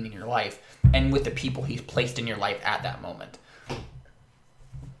he's doing in your life and with the people he's placed in your life at that moment.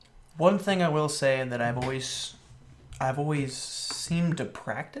 One thing I will say that I've always seemed to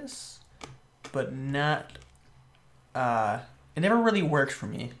practice, but not, it never really works for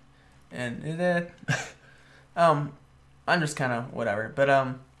me, and I'm just kind of whatever. But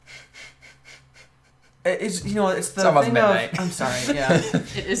it's it's the almost thing midnight. of, I'm sorry, yeah.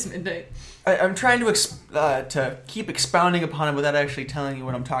 It is midnight. I'm trying to keep expounding upon it without actually telling you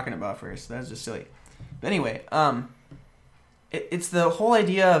what I'm talking about first. That's just silly. But anyway, it's the whole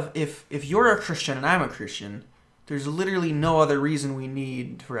idea of if you're a Christian and I'm a Christian, there's literally no other reason we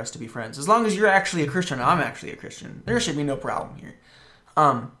need for us to be friends. As long as you're actually a Christian and I'm actually a Christian, there should be no problem here.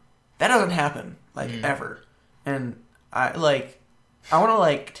 That doesn't happen, ever. And I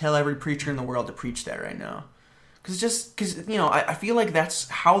want to tell every preacher in the world to preach that right now. Because I feel like that's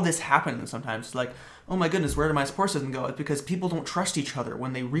how this happens sometimes. It's like, oh my goodness, where did my support system go? It's because people don't trust each other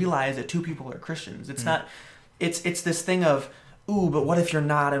when they realize that two people are Christians. It's not, it's this thing of, ooh, but what if you're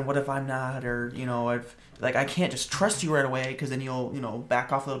not and what if I'm not? Or, I can't just trust you right away because then you'll,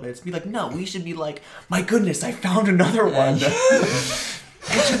 back off a little bit. It's be like, no, we should be like, my goodness, I found another one.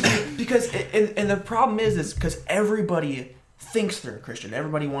 Because, and the problem is because everybody thinks they're a Christian.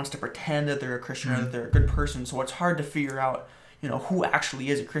 Everybody wants to pretend that they're a Christian or that they're a good person, so it's hard to figure out, who actually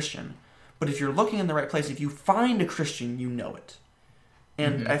is a Christian. But if you're looking in the right place, if you find a Christian, you know it.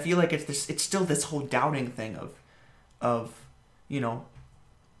 And I feel like it's still this whole doubting thing of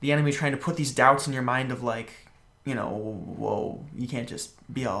the enemy trying to put these doubts in your mind of whoa, you can't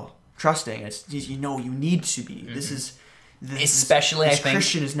just be all trusting. It's you need to be. This Especially, I think,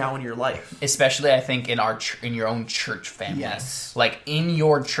 Christian is now in your life. Especially, I think, in your own church family. Yes. Like, in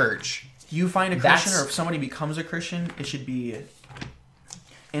your church. You find a Christian, or if somebody becomes a Christian, it should be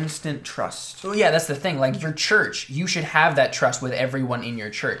instant trust. Well, yeah, that's the thing. Like, your church, you should have that trust with everyone in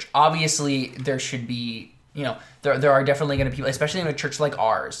your church. Obviously, there should be, there are definitely going to be people, especially in a church like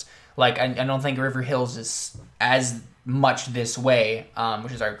ours. Like, I don't think River Hills is as much this way,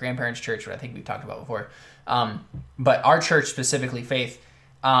 which is our grandparents' church, what I think we've talked about before. But our church, specifically Faith,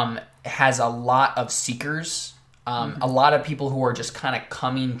 has a lot of seekers, a lot of people who are just kind of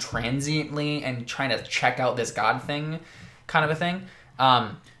coming transiently and trying to check out this God thing, kind of a thing.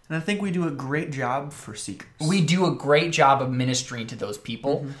 And I think we do a great job for seekers. We do a great job of ministering to those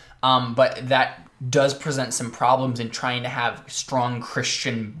people, but that does present some problems in trying to have strong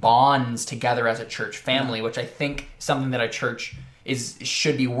Christian bonds together as a church family, which I think is something that a church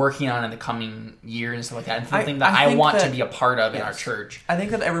should be working on in the coming years and stuff like that, and something that I want to be a part of in our church. I think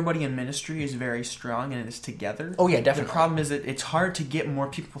that everybody in ministry is very strong and is together. Oh yeah, definitely. The problem is that it's hard to get more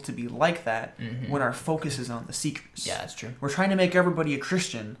people to be like that when our focus is on the seekers. Yeah, that's true. We're trying to make everybody a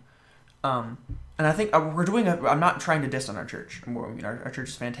Christian, and I think we're doing. I'm not trying to diss on our church. Our church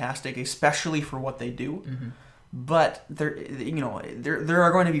is fantastic, especially for what they do. But there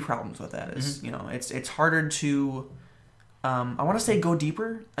are going to be problems with that. It's harder to I want to say go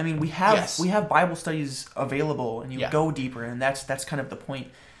deeper. I mean, we have Yes. Bible studies available, and you Yeah. go deeper, and that's kind of the point.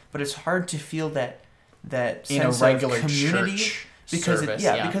 But it's hard to feel that In a sense regular of community church because service,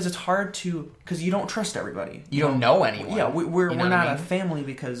 because it's hard to because you don't trust everybody. You don't know anyone. Yeah, we're You know we're what I not a mean? family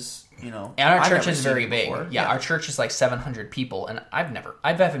because And our I've church never is seen very it big. before. Yeah, our church is like 700 people, and I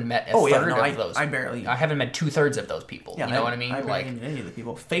haven't met a Oh yeah, third no, of those. I barely. I haven't met 2/3 of those people. Yeah, you know what I mean? I Like, barely knew any of the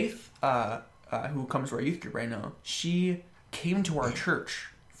people. Faith, who comes to our youth group right now, she came to our church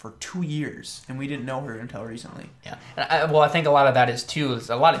for 2 years, and we didn't know her until recently. yeah. And I think a lot of that is too. Is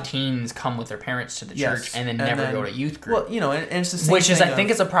a lot of teens come with their parents to the Yes, church and then and never then- go to youth group. Well, and it's the same Which is, thing I think,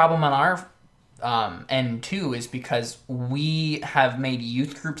 is a problem on our end too, is because we have made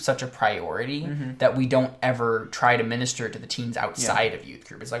youth group such a priority that we don't ever try to minister to the teens outside of youth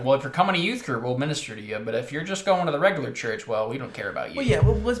group. It's like, well, if you're coming to youth group, we'll minister to you, but if you're just going to the regular church, well, we don't care about you. Well, yeah,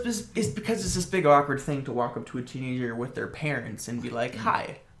 well, it's because it's this big awkward thing to walk up to a teenager with their parents and be like,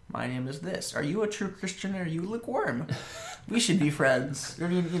 "Hi, my name is this. Are you a true Christian or are you lukewarm? We should be friends." I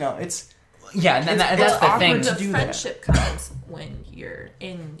mean, it's Yeah, and that's the awkward thing. to The do that. friendship comes when you're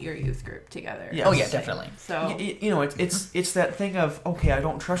in your youth group together. Yes. Oh yeah, definitely. So it's that thing of, okay, I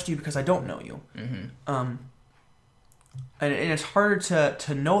don't trust you because I don't know you. Mm-hmm. And it's harder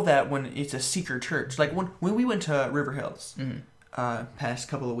to know that when it's a secret church. Like when we went to River Hills, past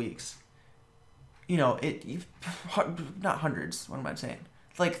couple of weeks, not hundreds. What am I saying?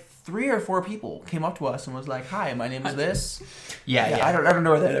 Like 3 or 4 people came up to us and was like, "Hi, my name is this." Yeah. I don't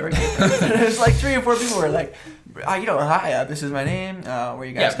know where that ever came from. It's like 3 or 4 people were like, "Hi, this is my name. Where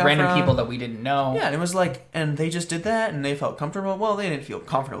you guys come random from?" people that we didn't know. Yeah, and it was like, and they just did that, and they felt comfortable. Well, they didn't feel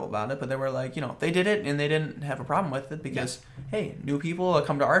comfortable about it, but they were like, they did it, and they didn't have a problem with it because, hey, new people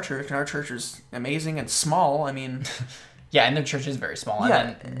come to our church, and our church is amazing and small. I mean, Yeah, and their church is very small, yeah,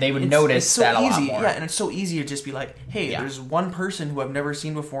 and then they would it's notice so that a lot easy. more. Yeah, and it's so easy to just be like, hey, Yeah. there's one person who I've never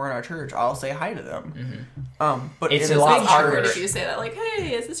seen before in our church. I'll say hi to them. But It's in a lot big harder. awkward if you say that, like,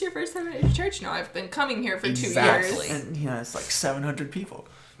 "Hey, is this your first time at church?" No, I've been coming here for Exactly. 2 years. And it's like 700 people.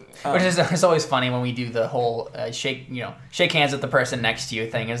 Which is it's always funny when we do the whole shake hands with the person next to you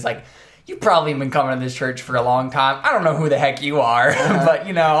thing. It's like, you've probably been coming to this church for a long time. I don't know who the heck you are, but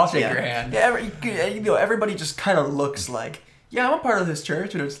I'll shake your hand. Yeah, everybody just kind of looks like, yeah, I'm a part of this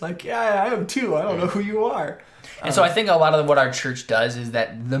church, and it's like, yeah, I am too. I don't know who you are. And so I think a lot of what our church does is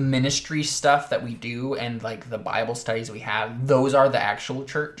that the ministry stuff that we do and like the Bible studies we have, those are the actual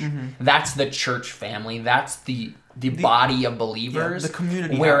church. That's the church family. That's the body of believers. the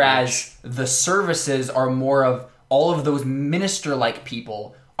community Whereas the services are more of all of those minister-like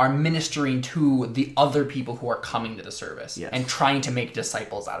people are ministering to the other people who are coming to the service and trying to make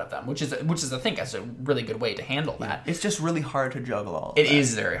disciples out of them, which is I think that's a really good way to handle that. It's just really hard to juggle all of It that.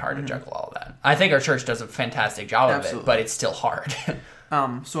 is very hard to juggle all of that. I think our church does a fantastic job of it, Absolutely. but it's still hard.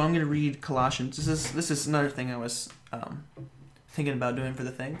 So I'm going to read Colossians. This is another thing I was thinking about doing for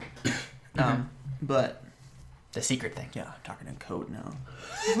the thing. But The secret thing. yeah, I'm talking in code now.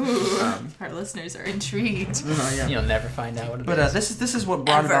 Our listeners are intrigued. Yeah. You'll never find out what it is. But this is what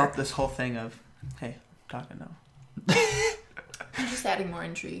brought Ever. about this whole thing of, hey, I'm talking now. I'm just adding more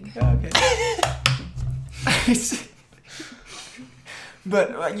intrigue. Okay. But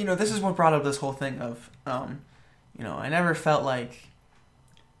this is what brought up this whole thing of, I never felt like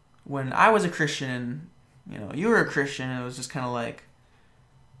when I was a Christian, you were a Christian, it was just kind of like,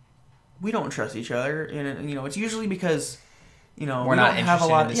 we don't trust each other, and it's usually because we not don't have a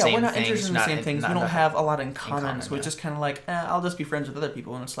lot. interested in the We're not same interested in the things, same not- things. not We don't enough have a lot in common, common, so it's yeah. just kind of like, I'll just be friends with other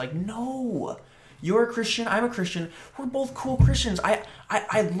people, and it's like, no, you're a Christian, I'm a Christian, we're both cool Christians.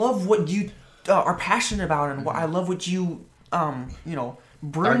 I love what you are passionate about, and I love what you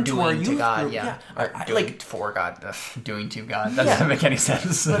bring Are to our doing youth to God, group. yeah. I Or doing like, for God. Doing to God. That Yeah. doesn't make any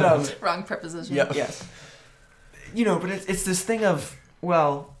sense. but Wrong preposition. Yep. yes, but it's this thing of,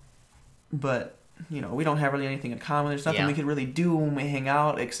 well, but we don't have really anything in common. There's nothing Yeah. we could really do when we hang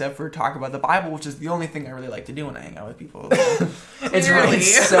out except for talk about the Bible, which is the only thing I really like to do when I hang out with people. It's Clearly.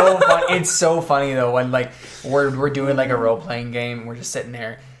 it's so fun. It's so funny though when like we're doing like a role playing game and we're just sitting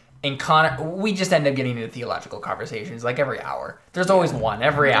there, and Connor, we just end up getting into theological conversations like every hour. There's always one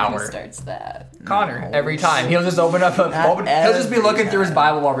every Who hour. starts that? Connor, No. every time he'll just open up Not he'll just be every looking through his time.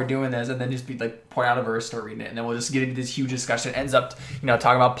 Bible while we're doing this, and then just be like point out a verse, start reading it, and then we'll just get into this huge discussion. It ends up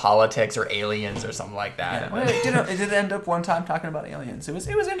talking about politics or aliens or something like that. Well, it did end up one time talking about aliens. It was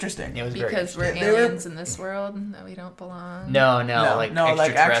interesting. It was very Because we're They were- aliens in this world that we don't belong. no, like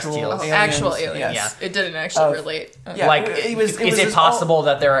extraterrestrials. Oh, aliens, actual aliens. yes. It didn't actually Of- relate. Yeah, like, it was is it just possible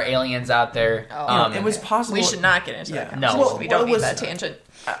that there are aliens out there. It was possible. We should not get into Yeah. that. No. conversation. we don't Well, it need was- that tangent.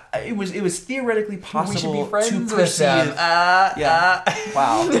 It was theoretically possible we should be to friends with perceive. them.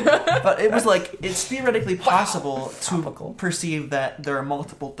 Wow. But it was like, it's theoretically possible Topical. to perceive that there are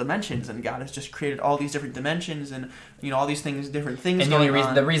multiple dimensions, and God has just created all these different dimensions, and all these things, different things. And the only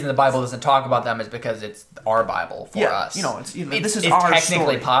reason the Bible doesn't talk about them is because it's our Bible for us. This is it's our technically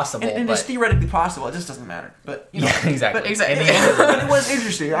story. possible, and but it's theoretically possible. It just doesn't matter. But yeah, exactly. But, Exactly. In the end, but it was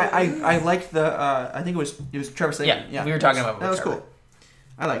interesting. I liked the. I think it was Trevor saying. Yeah, we were talking about it that with was Trevor. cool.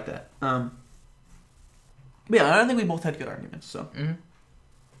 I like that. But yeah, I don't think we both had good arguments, so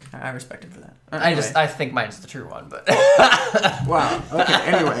I respect it for that. I think mine's the true one, but Wow. Okay.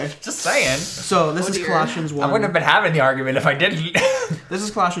 Anyway, just saying. so this is dear. Colossians 1. I wouldn't have been having the argument if I didn't. This is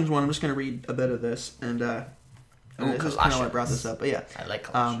Colossians 1. I'm just going to read a bit of this, and this is kind of why I brought this up. But yeah, I like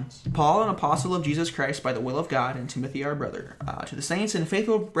Colossians. Paul, an apostle of Jesus Christ by the will of God, and Timothy, our brother, to the saints and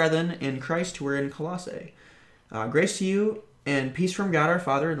faithful brethren in Christ who are in Colossae. Grace to you and peace from God our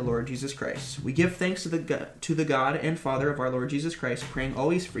Father and the Lord Jesus Christ. We give thanks to the God and Father of our Lord Jesus Christ, praying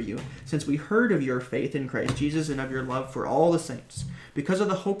always for you, since we heard of your faith in Christ Jesus and of your love for all the saints, because of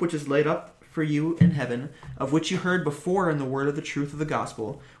the hope which is laid up for you in heaven, of which you heard before in the word of the truth of the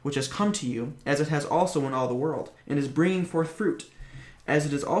gospel, which has come to you, as it has also in all the world, and is bringing forth fruit, as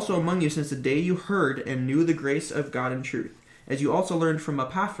it is also among you since the day you heard and knew the grace of God in truth, as you also learned from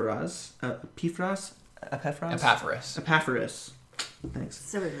Epaphras. Epaphras.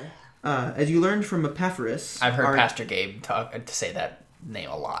 Thanks. As you learned from Epaphras. I've heard Pastor Gabe to say that name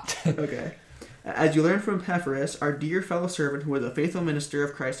a lot. Okay. As you learned from Epaphras, our dear fellow servant, who was a faithful minister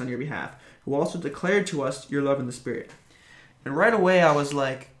of Christ on your behalf, who also declared to us your love in the Spirit. And right away I was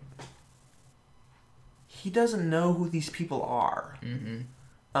like, he doesn't know who these people are. Mm-hmm.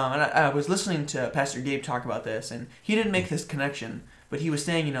 And I was listening to Pastor Gabe talk about this, and he didn't make this connection, but he was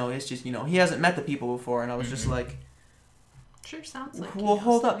saying, it's just, he hasn't met the people before, and I was just like, Sure sounds like. well,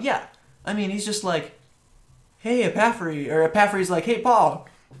 hold up, yeah. I mean, he's just like, hey, Epaphras like, hey, Paul.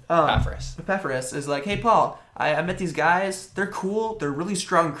 Epaphras is like, hey, Paul, I met these guys. They're cool. They're really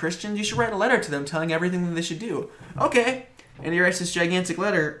strong Christians. You should write a letter to them telling everything that they should do. Okay. And he writes this gigantic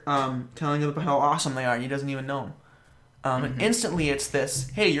letter telling them about how awesome they are, and he doesn't even know them. And instantly it's this,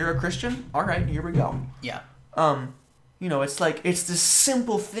 hey, you're a Christian? All right, here we go. Yeah. It's like, it's this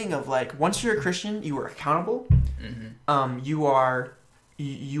simple thing of like, once you're a Christian, you are accountable. You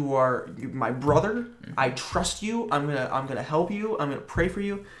are my brother. I trust you. I'm gonna help you. I'm gonna pray for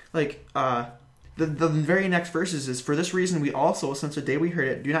you. Like, the very next verses is, for this reason we also, since the day we heard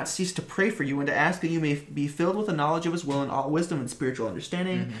it, do not cease to pray for you and to ask that you may be filled with the knowledge of his will and all wisdom and spiritual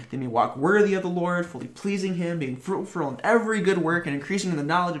understanding, that you may walk worthy of the Lord, fully pleasing him, being fruitful in every good work and increasing in the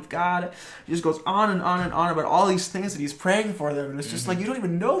knowledge of God. He just goes on and on and on about all these things that he's praying for them, and it's just like, you don't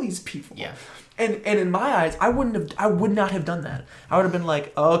even know these people. Yeah. And in my eyes, I would not have done that. I would have been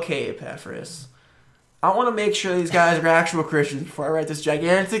like, okay, Epaphras, I want to make sure these guys are actual Christians before I write this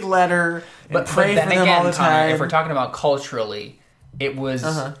gigantic letter and pray for them all the time. Connor, if we're talking about culturally, it was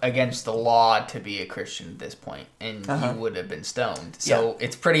against the law to be a Christian at this point, and you would have been stoned. So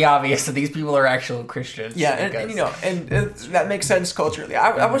it's pretty obvious that these people are actual Christians. Yeah, and that makes sense culturally.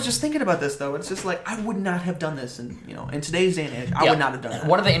 I was just thinking about this though. It's just like, I would not have done this, in today's day and age. I would not have done that.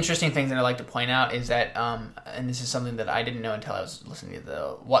 One of the interesting things that I like to point out is that, and this is something that I didn't know until I was listening to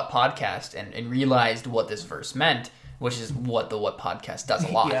the What podcast and realized what this verse meant, which is what the What podcast does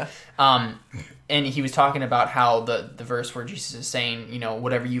a lot. Yeah. And he was talking about how the verse where Jesus is saying,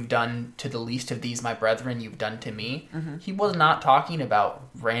 whatever you've done to the least of these, my brethren, you've done to me. He was not talking about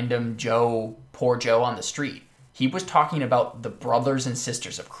random Joe, poor Joe on the street. He was talking about the brothers and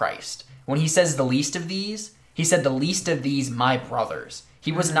sisters of Christ. When he says the least of these, he said the least of these, my brothers.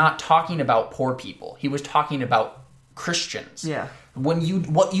 He was not talking about poor people. He was talking about Christians. Yeah. What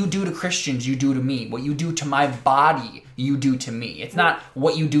you do to Christians, you do to me. What you do to my body, you do to me. It's not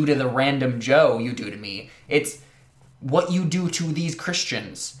what you do to the random Joe, you do to me. It's what you do to these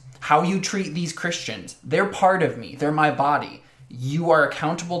Christians, how you treat these Christians. They're part of me. They're my body. You are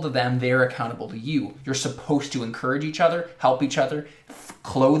accountable to them. They're accountable to you. You're supposed to encourage each other, help each other,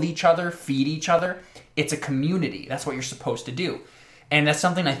 clothe each other, feed each other. It's a community. That's what you're supposed to do. And that's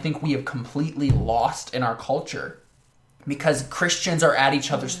something I think we have completely lost in our culture, because Christians are at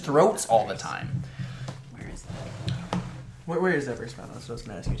each other's throats all the time. Where is that? Where is that verse found? That's what I was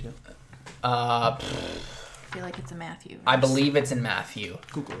going to ask you too. I feel like it's a Matthew. I believe it's in Matthew.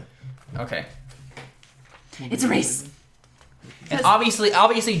 Google it. Okay. It's a race. And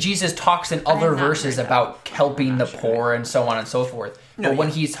obviously Jesus talks in other verses about helping the poor and so on and so forth. But when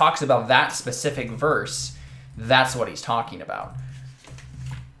he talks about that specific verse, that's what he's talking about.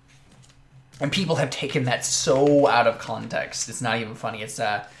 And people have taken that so out of context. It's not even funny. It's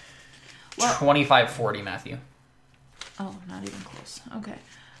 25:40, Matthew. Oh, not even close. Okay.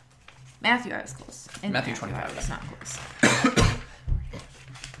 Matthew, I was close. And Matthew 25. I was not close.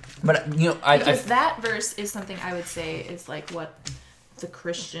 But, Because that verse is something I would say is like what the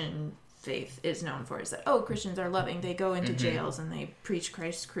Christian faith is known for. Is that, Christians are loving. They go into jails and they preach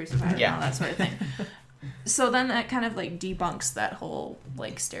Christ crucified and all that sort of thing. So then that kind of like debunks that whole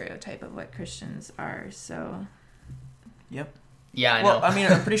like stereotype of what Christians are. So. Yep. Yeah, I know. Well, I mean,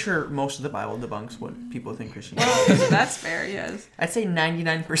 I'm pretty sure most of the Bible debunks what people think Christians are. Well, that's fair, yes. I'd say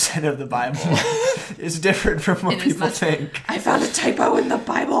 99% of the Bible is different from what people think. I found a typo in the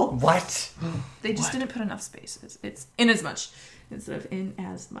Bible. What? They just didn't put enough spaces. It's in as much instead of in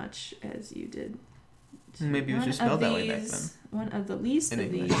as much as you did. Maybe it was just spelled that way back then. One of the least In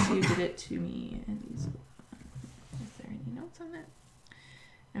of English. these, you did it to me. And these. Is there any notes on that?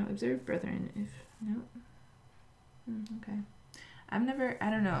 Now observe, brethren. If no. Okay. I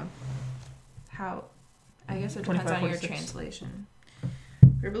don't know how, I guess it depends on your 25, 46. translation.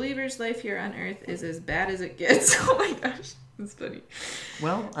 For believers, life here on earth is as bad as it gets. Oh my gosh, that's funny.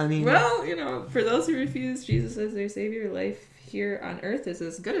 Well, I mean... Well, for those who refuse Jesus as their savior, life here on earth is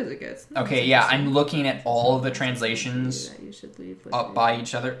as good as it gets. Okay, yeah, I'm looking at all of the translations You should leave up by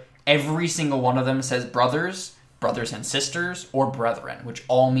each other. Every single one of them says brothers and sisters, or brethren, which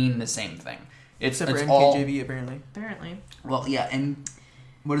all mean the same thing. Except for it's NKJV, apparently. Apparently. Well, yeah, and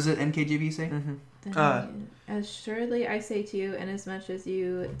what does it NKJV say? Then assuredly I say to you, inasmuch as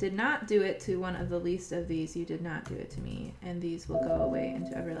you did not do it to one of the least of these, you did not do it to me. And these will go away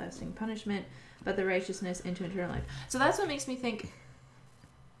into everlasting punishment, but the righteousness into eternal life. So that's what makes me think,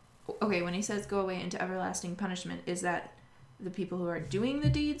 okay, when he says go away into everlasting punishment, is that the people who are doing the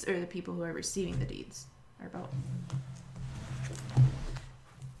deeds or the people who are receiving the deeds? Or both?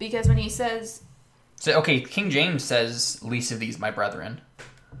 Because when he says... So, okay, King James says, least of these, my brethren.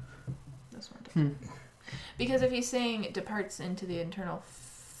 This one. Because if he's saying it departs into the eternal...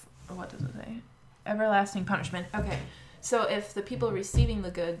 or what does it say? Everlasting punishment. Okay. So if the people receiving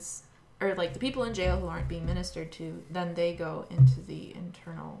the goods, or like the people in jail who aren't being ministered to, then they go into the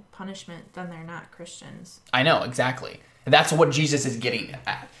eternal punishment, then they're not Christians. I know, exactly. That's what Jesus is getting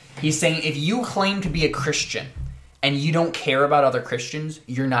at. He's saying, if you claim to be a Christian and you don't care about other Christians,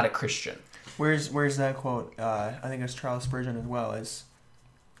 you're not a Christian. Where's that quote? I think it's Charles Spurgeon as well.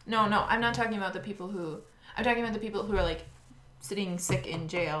 No, I'm not talking about the people who... I'm talking about the people who are like sitting sick in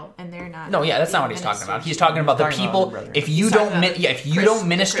jail and they're not... No, yeah, that's not what he's talking about. He's talking about the people... If you don't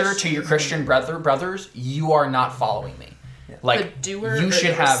minister to your Christian brothers, you are not following me. Yeah. Like, the doer you or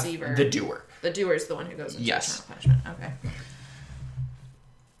should the have receiver? the doer. The doer is the one who goes into Yes. eternal punishment. Okay.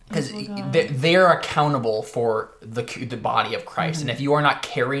 Because they're accountable for the body of Christ. And if you are not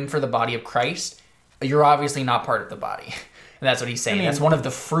caring for the body of Christ, you're obviously not part of the body. And that's what he's saying. That's one of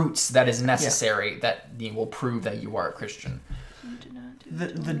the fruits that is necessary that will prove that you are a Christian.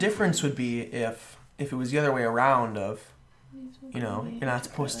 The difference would be if it was the other way around of, you're not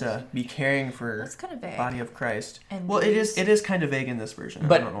supposed to be caring for That's kind of the vague. body of Christ. And Well, these- it is kind of vague in this version.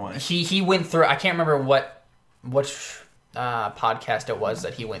 But I don't know why. he went through, I can't remember which podcast it was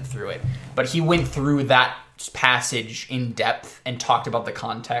that he went through it, but he went through that passage in depth and talked about the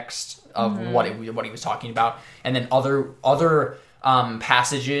context of what he was talking about, and then other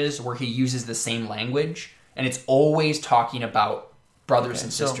passages where he uses the same language, and it's always talking about brothers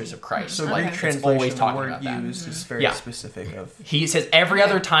and sisters of Christ. So like, Greek it's translation, always the talking word about that. used is very Yeah. specific of... He says every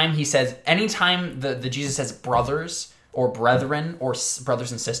other time anytime the Jesus says brothers or brethren or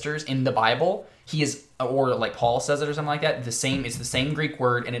brothers and sisters in the Bible, he is, or like Paul says it or something like that, it's the same Greek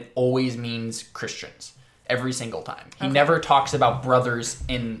word, and it always means Christians every single time. He never talks about brothers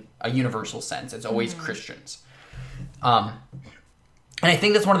in a universal sense. It's always Christians. And I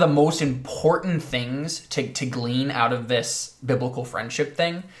think that's one of the most important things to glean out of this biblical friendship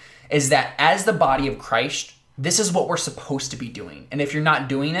thing, is that as the body of Christ, this is what we're supposed to be doing. And if you're not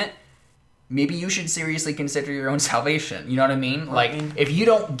doing it, maybe you should seriously consider your own salvation. You know what I mean? If you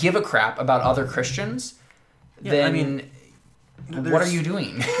don't give a crap about other Christians, then what are you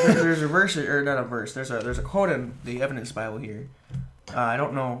doing? There's a verse, or not a verse. There's a quote in the Evidence Bible here. I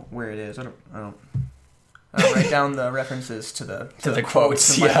don't know where it is. I don't write down the references to the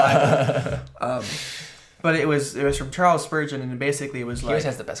quotes. in my Yeah. Bible. But it was from Charles Spurgeon, and basically it was He like, always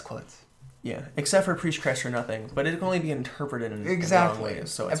has the best quotes. yeah, except for preach Christ or nothing. But it can only be interpreted in wrong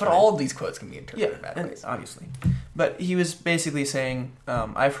ways. So it's but fine. all of these quotes can be interpreted Yeah, bad and ways. obviously. But he was basically saying,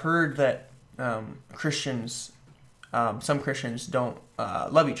 I've heard that Christians, some Christians don't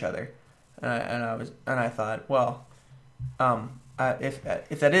love each other, and I thought, well,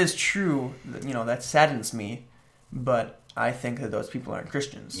 if that is true, that saddens me. But I think that those people aren't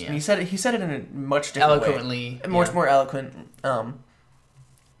Christians. Yeah. And he said it in a much different Eloquently, way, much more eloquent.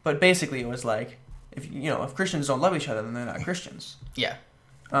 But basically, it was like, if Christians don't love each other, then they're not Christians. Yeah.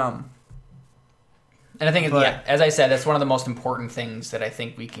 Um, And I think, But- as I said, that's one of the most important things that I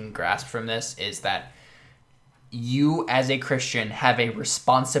think we can grasp from this is that you, as a Christian, have a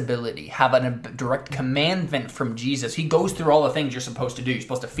responsibility, have a direct commandment from Jesus. He goes through all the things you're supposed to do. You're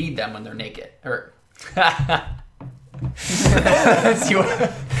supposed to feed them when they're naked. Or... It's 2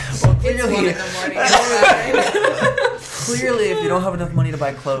 in the morning. Clearly, if you don't have enough money to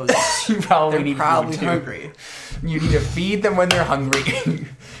buy clothes, you probably they're need probably food too. hungry. You need to feed them when they're hungry. You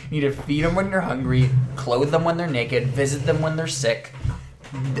need to feed them when they're hungry, clothe them when they're naked, visit them when they're sick.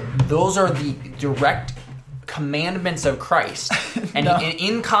 Those are the direct commandments of Christ. And No.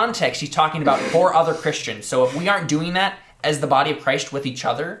 in context, he's talking about for other Christians. So if we aren't doing that as the body of Christ with each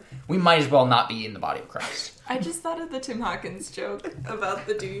other, we might as well not be in the body of Christ. I just thought of the Tim Hawkins joke about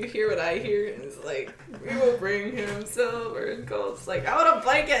the "Do you hear what I hear?" And it's like, we will bring him silver and gold. It's like, I want a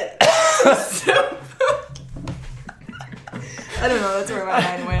blanket. I don't know. That's where my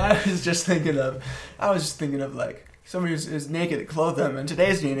mind went. I was just thinking of like somebody who's naked to clothe them. In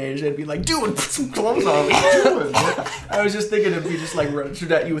today's day and age, they'd be like, "Dude, put some clothes on." What are you doing? I was just thinking of me just like running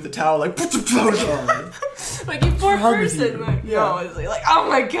at you with a towel, like, "Put some clothes on." Like, you poor wrong with person. you? Like, Yeah. no, it's like, oh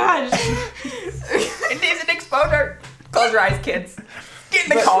my gosh. It needs an exposure. Close your eyes, kids. Get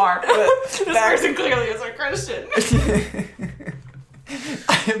in the car. This person clearly is a Christian.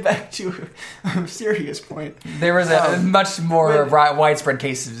 Back to a serious point. There was a much more with- widespread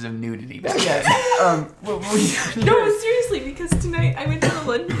cases of nudity back then. No, seriously, because tonight I went to the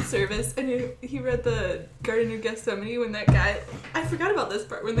London service and he read the Garden of Gethsemane when that guy, I forgot about this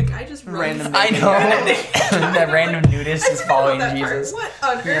part, when the guy just runs. Random I know. That random nudist is following that Jesus. Part.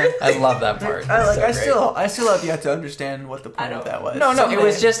 What on earth? I love that part. It's so great. I still have yet to understand what the point of that was. No, it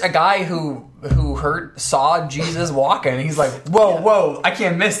was just a guy who saw Jesus walking. And he's like, whoa, I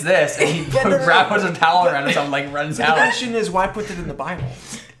can't miss this. And he wraps a towel around himself and like runs The out. question is, why put it in the Bible?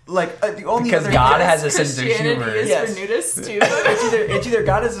 Like the only Because other God has a sense of Christianity humor. is Yes. for nudists too. it's either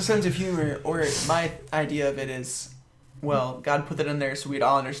God has a sense of humor, or my idea of it is, well, God put it in there so we'd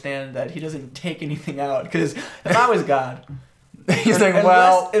all understand that He doesn't take anything out. Because if I was God, He's like,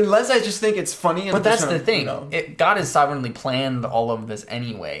 well... unless I just think it's funny. And But that's just the wanna, thing. God has sovereignly planned all of this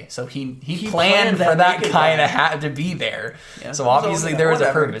anyway. So he planned planned for that naked guy to guy. have to be there. Yeah. So obviously there was a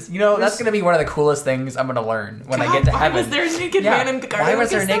Whatever. purpose. That's There's- going to be one of the coolest things I'm going to learn when I God, get to why heaven. was there a naked man in the Garden Why of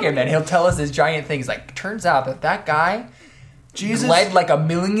was there a naked Gethsemane? man? He'll tell us this giant thing. He's like, turns out that guy Jesus led like 1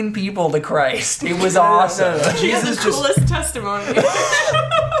 million people to Christ. It was awesome. No. He has Jesus the just- coolest testimony.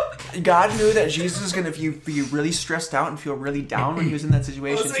 God knew that Jesus was going to be really stressed out and feel really down when he was in that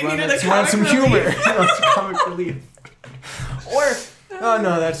situation. So So he he needed wanted a wanted some comic humor. relief. He wanted some comic relief. Or, oh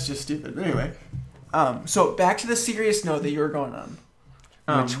no, that's just stupid. But anyway, so back to the serious note that you were going on.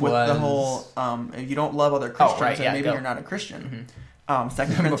 Which with the was- whole, if you don't love other Christians, right, then yeah, maybe go. you're not a Christian. 2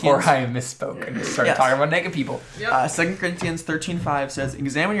 Corinthians, Before I misspoke and started Yes. talking about naked people. 2 Corinthians 13:5 says,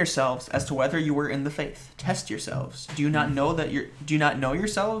 "Examine yourselves as to whether you were in the faith. Test yourselves. Do you not know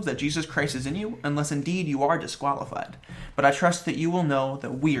yourselves that Jesus Christ is in you? Unless indeed you are disqualified. But I trust that you will know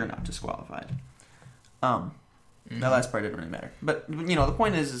that we are not disqualified." That last part didn't really matter. But the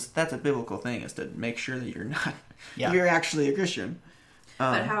point is that's a biblical thing, is to make sure that you're not. Yeah. You're actually a Christian.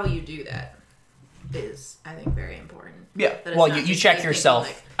 But how you do that is, I think, very important. Yeah. That it's Well, not you just check thinking, yourself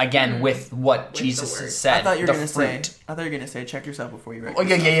like, again with what the Jesus word. has said. I thought you were the gonna fruit. say check yourself before you wreck Well,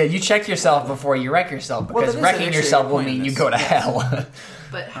 yeah. yourself. You check yourself before you wreck yourself, Well, because that is wrecking actually a yourself good will point in mean you this. go to Yes. hell.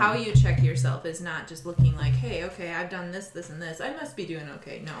 But how you check yourself is not just looking like, hey, okay, I've done this, this, and this. I must be doing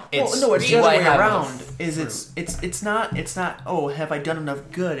okay. No. It's- Well, no, it's do the other I way have around. the Is it's not. Oh, have I done enough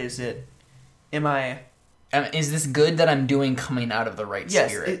good? Am I? Is this good that I'm doing coming out of the right Yes.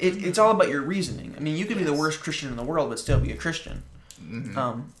 spirit? It's all about your reasoning. I mean, you could be the Yes. worst Christian in the world, but still be a Christian.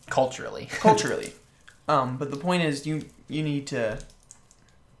 Culturally. Culturally. But the point is, you need to.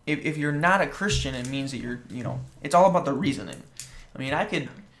 If you're not a Christian, it means that you're. It's all about the reasoning. I mean, I could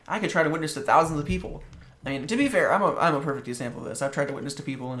try to witness to thousands of people. I mean, to be fair, I'm a perfect example of this. I've tried to witness to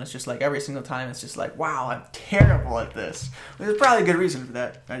people, and it's just like every single time, it's just like, wow, I'm terrible at this. There's probably a good reason for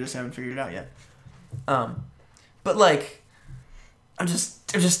that. I just haven't figured it out yet. But like, I'm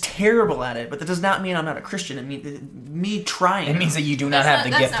just terrible at it. But that does not mean I'm not a Christian. It means me trying. It means that you do not That's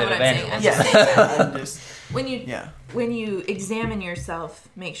have not- the that's gift not of what I'm saying. evangelism. I'm just saying that I'm just when you examine yourself,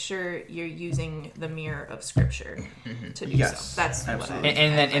 make sure you're using the mirror of Scripture to do Yes, so. That's absolutely. what I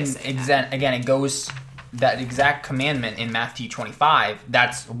And then meant by saying that. again, it goes that exact commandment in Matthew 25,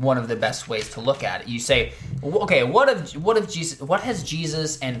 that's one of the best ways to look at it. You say, okay, what has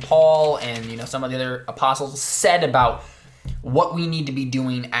Jesus and Paul and some of the other apostles said about what we need to be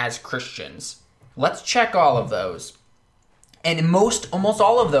doing as Christians? Let's check all of those. And almost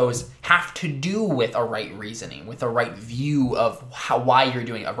all of those have to do with a right reasoning, with a right view of why you're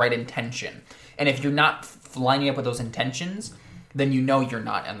doing it, a right intention. And if you're not lining up with those intentions, then you're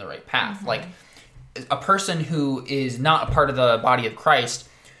not on the right path. Mm-hmm. Like, a person who is not a part of the body of Christ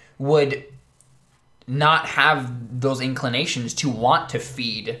would not have those inclinations to want to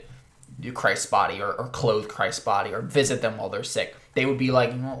feed Christ's body or clothe Christ's body or visit them while they're sick. They would be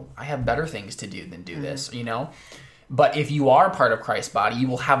like, I have better things to do than do this, But if you are part of Christ's body, you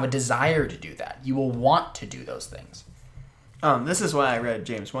will have a desire to do that. You will want to do those things. This is why I read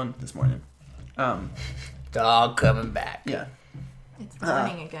James 1 this morning. Dog coming back. Yeah. It's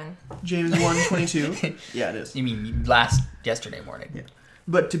morning again. James 1:22. Yeah, it is. You mean yesterday morning? Yeah.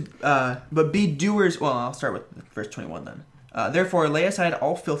 But be doers. Well, I'll start with verse 21 then. Therefore, lay aside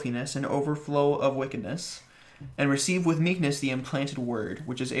all filthiness and overflow of wickedness, and receive with meekness the implanted word,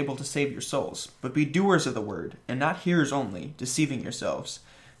 which is able to save your souls. But be doers of the word, and not hearers only, deceiving yourselves.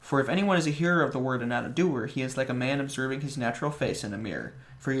 For if anyone is a hearer of the word and not a doer, he is like a man observing his natural face in a mirror.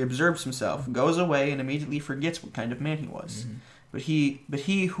 For he observes himself, goes away, and immediately forgets what kind of man he was. Mm-hmm. But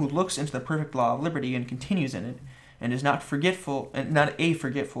he who looks into the perfect law of liberty and continues in it, and is not forgetful, and not a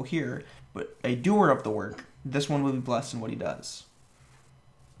forgetful hearer, but a doer of the work, this one will be blessed in what he does.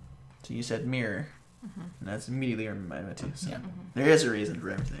 So you said mirror, and that's immediately reminded me too. So there is a reason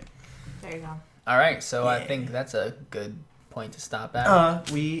for everything. There you go. All right, so I think that's a good point to stop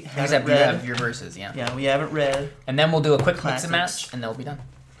at. We haven't read. You have your verses, yeah. Yeah, we haven't read. And then we'll do a quick mix and match, and they'll be done.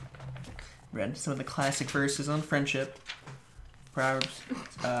 Read some of the classic verses on friendship. Proverbs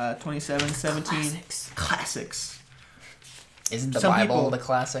 27:17. Classics. Isn't the Bible the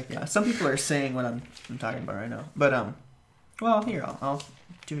classic? Yeah, some people are saying what I'm talking about right now. But, well, here, I'll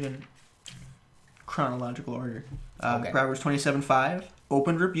do it in chronological order. Okay. Proverbs 27:5.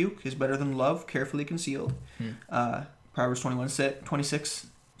 Open rebuke is better than love carefully concealed. Proverbs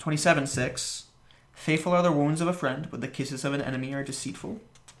 27:6. Faithful are the wounds of a friend, but the kisses of an enemy are deceitful.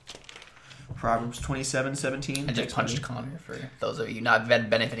 Proverbs 27:17. I just punched Connor for those of you not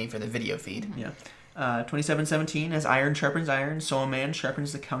benefiting from the video feed. Yeah. 27:17. As iron sharpens iron, so a man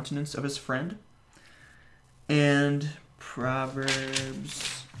sharpens the countenance of his friend. And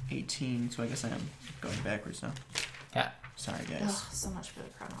Proverbs 18. So I guess I am going backwards now. Yeah. Sorry, guys. Oh, so much better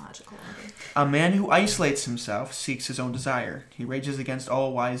chronological order. A man who isolates himself seeks his own desire. He rages against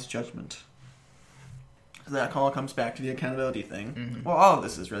all wise judgment. So that all comes back to the accountability thing. Mm-hmm. Well, all of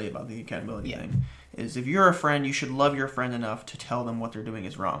this is really about the accountability thing. Is if you're a friend, you should love your friend enough to tell them what they're doing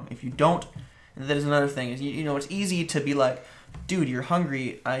is wrong. If you don't, and that is another thing, is it's easy to be like, dude, you're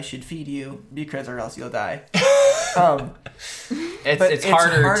hungry, I should feed you because or else you'll die. It's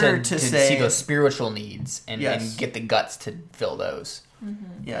harder to see those spiritual needs and get the guts to fill those.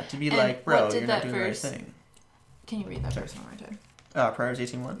 Mm-hmm. Yeah, to be and like, bro, you're not doing the right thing. Can you read that verse one more time? Proverbs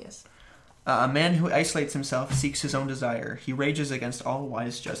 18:1? Yes. A man who isolates himself seeks his own desire. He rages against all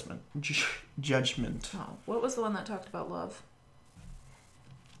wise judgment. Oh, what was the one that talked about love?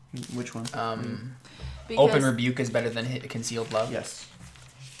 Which one? Open rebuke is better than concealed love. Yes.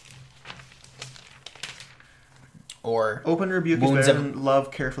 Or open rebuke is better than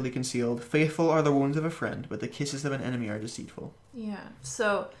love carefully concealed. Faithful are the wounds of a friend, but the kisses of an enemy are deceitful. Yeah.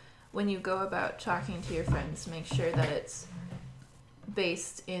 So when you go about talking to your friends, make sure that it's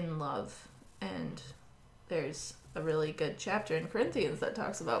based in love. And there's a really good chapter in Corinthians that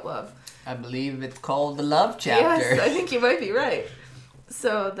talks about love. I believe it's called the love chapter. Yes, I think you might be right.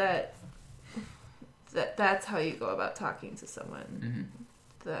 So that's how you go about talking to someone.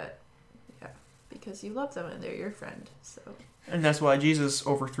 Mm-hmm. Because you love them and they're your friend. So. And that's why Jesus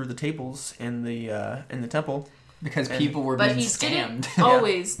overthrew the tables in the temple. Because people were being scammed. But he didn't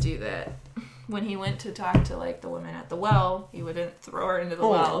always do that. When he went to talk to the woman at the well, he wouldn't throw her into the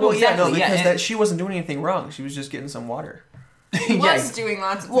well. Well, exactly. Because she wasn't doing anything wrong. She was just getting some water. He was doing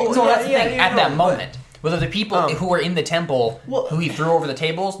lots of things. That's the thing. At that moment, whether the people who were in the temple, who he threw over the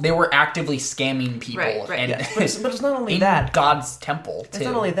tables, they were actively scamming people. Right. And but it's not only that. God's temple, too. It's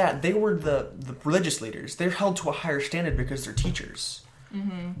not only that. They were the religious leaders. They're held to a higher standard because they're teachers.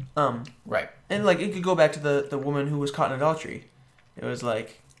 Mm-hmm. Right. And it could go back to the woman who was caught in adultery. It was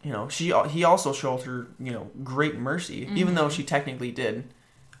he also showed her, great mercy, even though she technically did,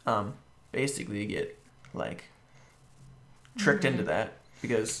 basically get, tricked into that.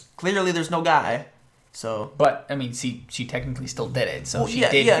 Because clearly there's no guy, So, But I mean, she technically still did it, so well, she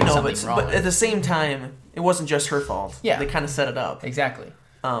did do something wrong. but at the same time, it wasn't just her fault. Yeah. They kind of set it up. Exactly.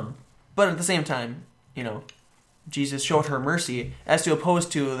 But at the same time, you know, Jesus showed her mercy, as to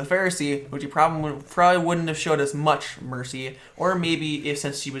opposed to the Pharisee, which he probably wouldn't have showed as much mercy, or maybe if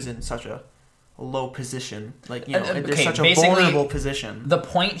since she was in such a low position, like, you know, Okay, such a basically, vulnerable position. The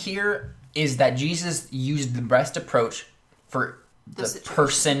point here is that Jesus used the best approach for the situation.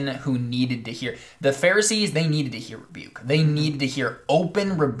 person who needed to hear. The Pharisees, they needed to hear rebuke. They needed to hear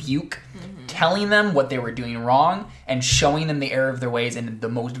open rebuke, telling them what they were doing wrong and showing them the error of their ways in the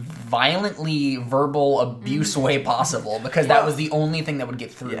most violently verbal abuse way possible, because that was the only thing that would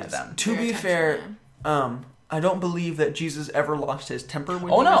get through to them. To be fair, I don't believe that Jesus ever lost his temper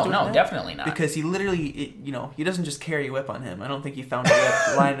when Oh, he was no, doing no, that, definitely not. because he literally, you know, he doesn't just carry a whip on him. I don't think he found a whip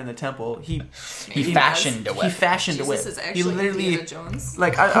lying in the temple. He fashioned a whip. He fashioned a whip. Jesus is He actually literally, Indiana Jones.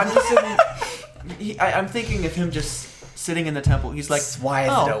 like, I'm just sitting, I'm thinking of him just sitting in the temple. He's like, Why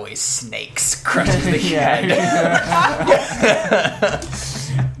is it always snakes crushes the Yeah. head?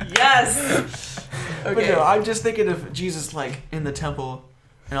 Yes. But no, I'm just thinking of Jesus, like, in the temple,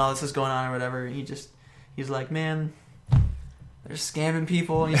 and all this is going on or whatever. And he's like, man, they're scamming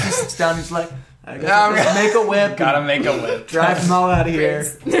people. And he just sits down. And he's like, I guess I'll just make a whip. Gotta make a whip. Drive them all out of here.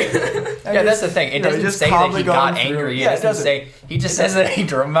 Yeah, that's the thing. It you know, doesn't just say that calmly he got going through. angry. Yeah, It doesn't say. He just says that he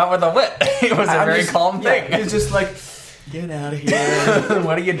drove him out with a whip. It was a I'm very just- calm yeah, thing. He's just like, get out of here.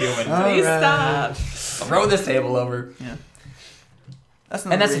 What are you doing? Please stop. Throw this table over. Yeah. That's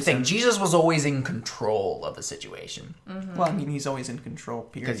And that's the reason. thing. Jesus was always in control of the situation Well, I mean, he's always in control,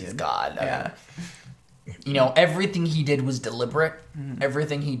 period. because he's God. Yeah. You know, everything he did was deliberate. Mm-hmm.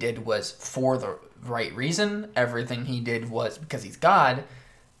 Everything he did was for the right reason. Everything he did was because he's God.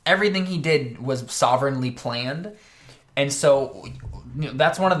 Everything he did was sovereignly planned. And so, you know,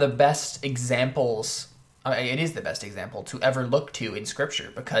 that's one of the best examples. It is the best example to ever look to in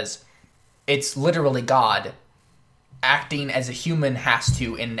Scripture, because it's literally God acting as a human has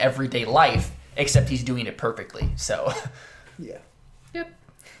to in everyday life, except he's doing it perfectly. So, Yeah. Yep.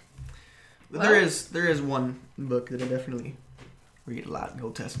 But there is one book that I definitely read a lot in the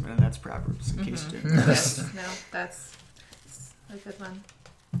Old Testament, and that's Proverbs, in case you didn't know. Yes. No, that's a good one.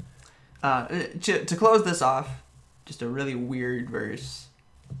 To close this off, just a really weird verse.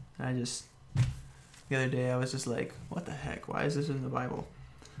 The other day I was just like, what the heck? Why is this in the Bible?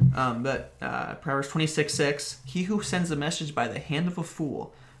 But Proverbs 26:6, he who sends a message by the hand of a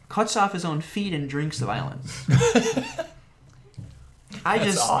fool cuts off his own feet and drinks violence.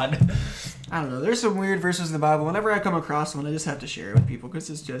 that's odd. I don't know. There's some weird verses in the Bible. Whenever I come across one, I just have to share it with people because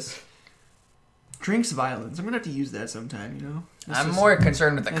it's just drinks violence. I'm gonna have to use that sometime. You know. I'm more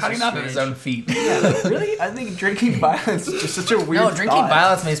concerned with the it's cutting just off of his strange. own feet. Yeah, really? I think drinking violence is just such a weird. No, drinking thought.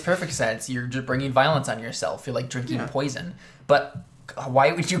 violence makes perfect sense. You're just bringing violence on yourself. You're like drinking Yeah. poison. But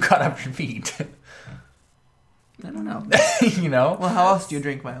why would you cut off your feet? I don't know. You know? Well, how else do you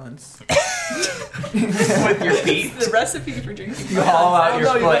drink violence? With your feet. The recipe for drinking. You haul out your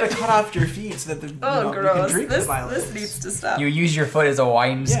No, you gotta foot. cut off your feet so that you can drink the violence. This needs to stop. You use your foot as a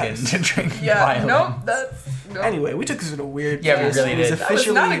wineskin Yes. to drink Yeah, violence. nope, that's... Nope. Anyway, we took this in a weird. Yeah, we place. really It was did. That was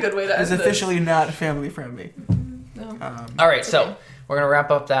officially not a good way to It was end this. officially not family friendly. No. All right, so Okay. we're gonna wrap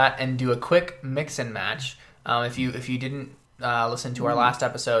up that and do a quick mix and match. If you didn't listen to our last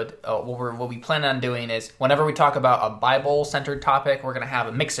episode, what we plan on doing is whenever we talk about a Bible-centered topic, we're gonna have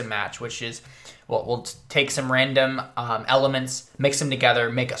a mix and match, which is we'll take some random elements, mix them together,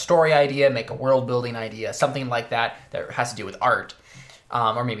 make a story idea, make a world-building idea, something like that has to do with art,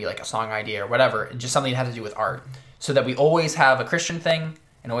 or maybe like a song idea or whatever, just something that has to do with art, so that we always have a Christian thing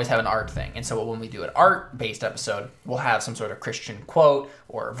and always have an art thing. And so when we do an art-based episode, we'll have some sort of Christian quote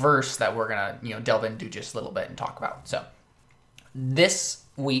or verse that we're gonna delve into just a little bit and talk about. So this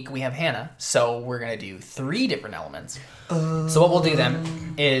week we have Hannah, so we're gonna do 3 different elements. So what we'll do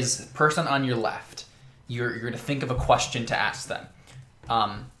then is person on your left, you're gonna think of a question to ask them,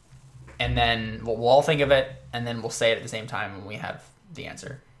 and then we'll all think of it, and then we'll say it at the same time when we have the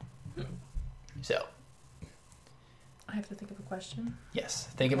answer. So I have to think of a question. yes,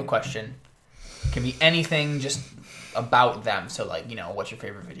 think of a question. Can be anything just about them. So like, what's your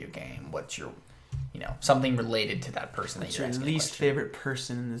favorite video game? What's your, something related to that person What's that you're your asking a least question. favorite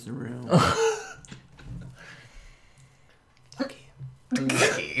person in this room? Lucky. Lucky's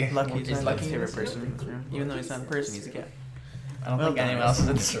Is my Lucky least in favorite this person in this room. Even though he's not a person, he's a cat. I don't Well think done, anyone else is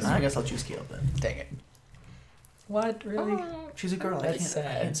in this I room. guess I'll choose Caleb then. Dang it. What? Really? She's a girl. I That's can't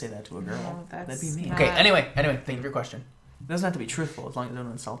sad. say that to a girl. No, That'd that's be mean. not- Okay, anyway, think of your question. It doesn't have to be truthful as long as you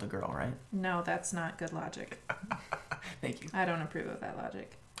don't insult a girl, right? No, that's not good logic. Thank you. I don't approve of that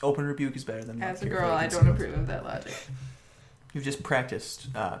logic. open rebuke is better than As a carefully girl, I don't concealed. approve of that logic. You've just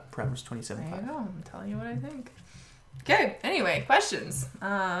practiced Proverbs There 27:5. you go. I'm telling you what I think. Okay. Anyway, questions.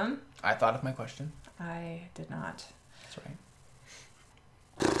 I thought of my question. I did not. That's right.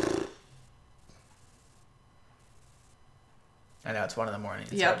 I know it's 1 a.m.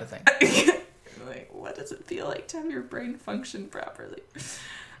 It's Yep. hard to think. Like, what does it feel like to have your brain function properly?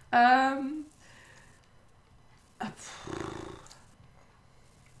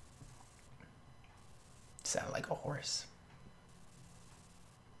 Sound like a horse.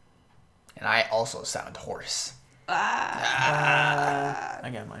 And I also sound hoarse. I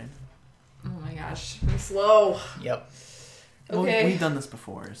got mine. Oh my gosh, I'm slow. Yep. Well, Okay. we've done this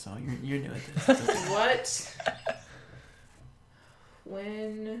before, so you're new at this. What?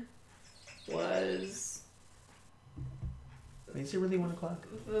 When was Is it really 1 o'clock?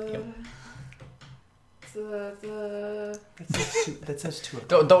 the That says 2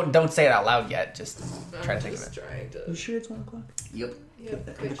 o'clock. Don't say it out loud yet. Just try to think of just it. trying to. You sure it's 1 o'clock? Yep. Yep,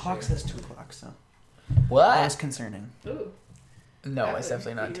 The quite clock sure. says 2 o'clock, so What? that was concerning. Ooh, No, that it's would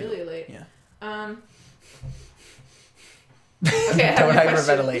definitely not be two. really late. Yeah. Okay, I have Don't your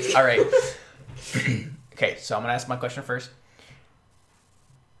hyperventilate. All right. Okay, so I'm gonna ask my question first.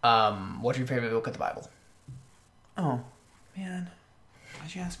 What's your favorite book of the Bible? Oh, man.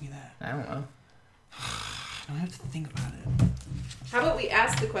 Why'd you ask me that? I don't know. I don't have to think about it. How about we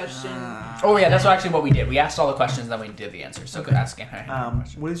ask the question? Oh yeah, that's actually what we did. We asked all the questions, then we did the answers. So Okay. ask again.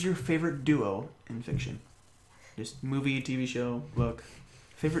 What is your favorite duo in fiction? Just movie, TV show, book.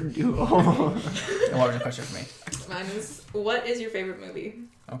 Favorite duo. And what was the question for me? Mine is, what is your favorite movie?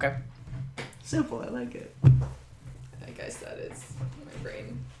 Okay. Simple, I like it. I guess that is my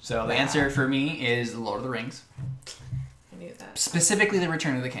brain. So the answer for me is Lord of the Rings, I knew that. specifically The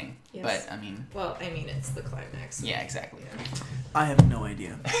Return of the King. Yes. But I mean, Well, I mean, it's the climax. yeah, exactly. Yeah. I have no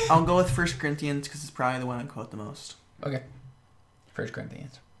idea. I'll go with 1 Corinthians because it's probably the one I quote the most. Okay. 1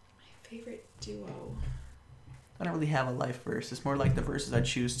 Corinthians. My favorite duo. I don't really have a life verse. It's more like the verses I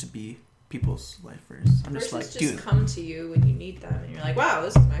choose to be people's life verse. I'm just Verses like, just dude. come to you when you need them, and you're like, "Wow,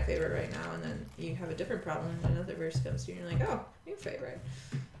 this is my favorite right now." And then you have a different problem, and another verse comes to you, and you're like, "Oh, new favorite."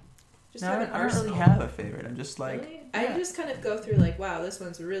 Just No, have I an don't really arsenal. have a favorite. I'm just like, Really? I just kind of go through like, "Wow, this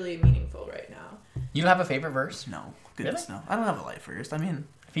one's really meaningful right now." You don't have a favorite verse? no, goodness no. I don't have a life verse. I mean,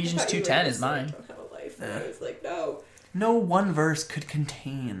 Ephesians I thought you were 2:10 gonna is say, I mine. don't have a life. And Yeah. I was like, no. no one verse could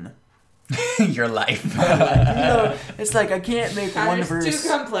contain. Your life. You know, it's like I can't make one It's verse. too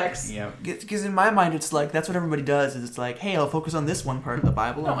complex. Yeah. Because in my mind, it's like that's what everybody does. Is it's like, hey, I'll focus on this one part of the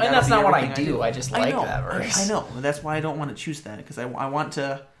Bible. No, and that'll that's be not what I everything do. I just like know, that verse. I know. That's why I don't want to choose that because I want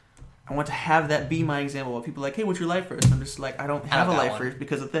to have that be my example. Of people like, hey, what's your life verse? And I'm just like, I don't have a got life one. verse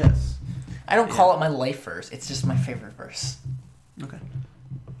because of this. I don't call it my life verse. It's just my favorite verse. Okay,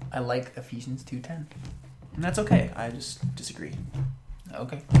 I like Ephesians 2:10. and that's okay. I just disagree.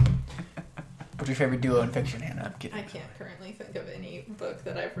 Okay. What's your favorite duo in fiction, Hannah? I'm kidding. I can't currently think of any book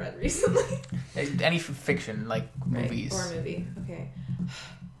that I've read recently. Any fiction, like movies, Right, or movie. Okay.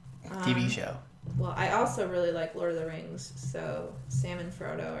 TV show. Well, I also really like Lord of the Rings, so Sam and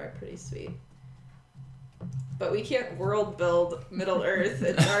Frodo are pretty sweet. But we can't world build Middle Earth.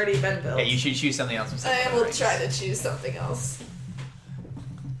 It's already been built. Yeah, you should choose something else. instead I of will Rings. try to choose something else.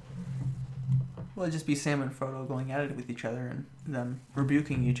 Well, it'd just be Sam and Frodo going at it with each other and them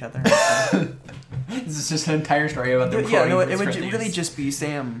rebuking each other. This is just an entire story about them. Yeah, no, quoting it would Corinthians. really just be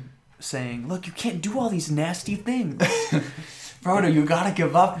Sam saying, "Look, you can't do all these nasty things. Frodo, you gotta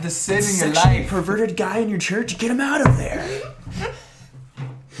give up the sin in your Sexually life. perverted guy in your church, get him out of there.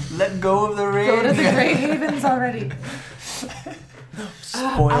 Let go of the ring. Go to the Grey Havens already.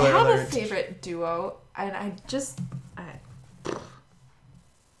 Spoiler I have alert. a favorite duo, and this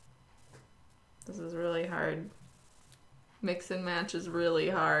is really hard. Mix and match is really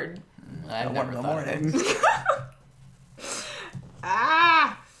hard. I've never thought of it.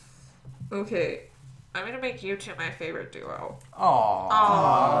 Okay, I'm gonna make you two my favorite duo.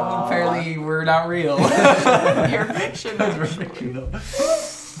 Aww. Apparently, we're not real. You're fiction.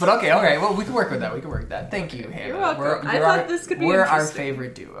 But okay, all right. Well, we can work with that. We can work with that. Thank you, Hannah. You're welcome. I thought this could be We're our interesting.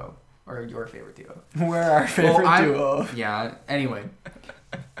 favorite duo, or your favorite duo. We're our favorite duo. Yeah. Anyway.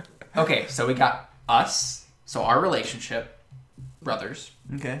 Okay, so we got us. So our relationship, brothers,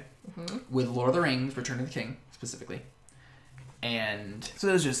 Okay. with Lord of the Rings, Return of the King specifically, and So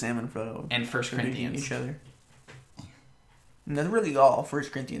it was just Sam and Frodo First rebuking Corinthians. each other. And that's really all 1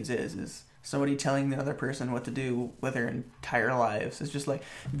 Corinthians is somebody telling the other person what to do with their entire lives. It's just like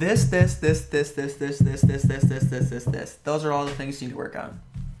this. Those are all the things you need to work on.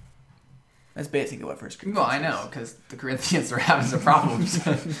 That's basically what First Corinthians Well, I know, because the Corinthians were having some problems.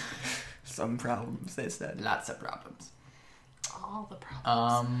 Some problems, they said. Lots of problems. All the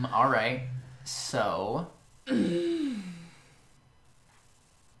problems. All right. So, Want me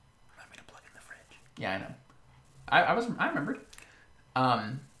to plug in the fridge? yeah, I know. I remembered.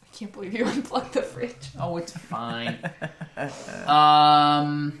 I can't believe you unplugged the fridge. Oh, it's fine.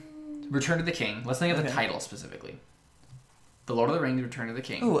 Return of the King. Let's think of the Okay. title specifically. The Lord of the Rings, Return of the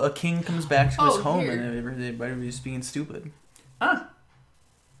King. Ooh, a king comes back to his Oh, home here. and everybody's being stupid. Ah.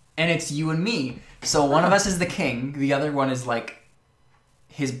 And it's you and me. So one of us is the king, the other one is like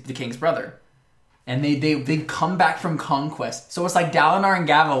the king's brother. And they come back from conquest. So it's like Dalinar and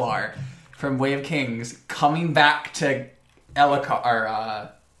Gavilar from Way of Kings coming back to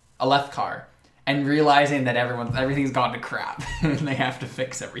Alethkar and realizing that everything's gone to crap and they have to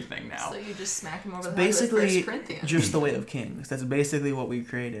fix everything now. So you just smack him over the head Basically, with First Corinthians. just the Way of Kings. That's basically what we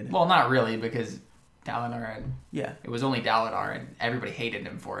created. Well, not really, because Dalinar Yeah. it was only Dalinar and everybody hated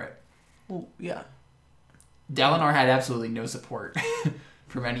him for it. Well, yeah. Dalinar had absolutely no support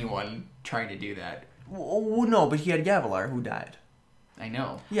from anyone trying to do that. Well, no, but he had Gavilar who died. I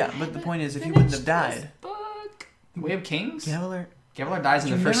know. Yeah, but the point is, if he wouldn't have died, Book. Way of Kings? Gavilar. Gavilar dies in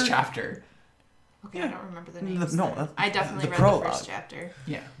You the first never- chapter. Okay, I don't remember the No, names. no, then. I definitely the read prologue. the first chapter.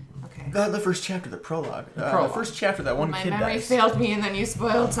 Yeah. Okay. The first chapter, the prologue. prologue. The first chapter, that one My kid memory dies. failed me, and then you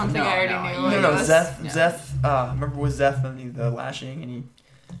spoiled something No, I already no, knew. you- I No, guess. Zeth. Yeah. Zeth. Remember with Zeth and the lashing, and he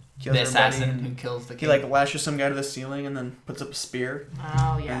kills The everybody, assassin and who kills the he king. like lashes some guy to the ceiling and then puts up a spear.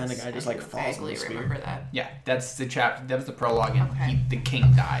 Oh yes. then the guy just, I like, do falls on vaguely the spear. remember that. Yeah, that's the chapter. That was the prologue, and Okay. the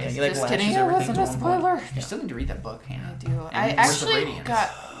king dies. Yeah, he like Just lashes kidding. everything It to wasn't a one point. spoiler. You still need to read that book, Hannah. I do. I Words of actually Radiance.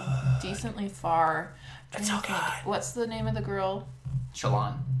 got decently far. It's trying so to think. good. What's the name of the girl?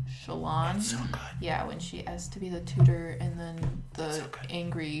 Shallan. Shallan. So good. Yeah, when she has to be the tutor, and then the So good.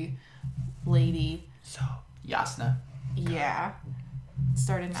 angry lady. So Yasna. Yeah.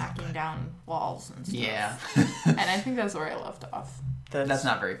 Started knocking down walls and stuff. Yeah. And I think that's where I left off. That's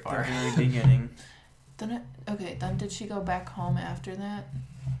not very the far. very beginning. Then then did she go back home after that?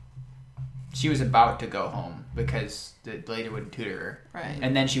 She was about to go home because the lady would tutor her. Right.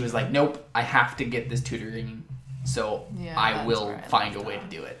 And then she was like, nope, I have to get this tutoring, so Yeah, I that's will where I find a left way off. to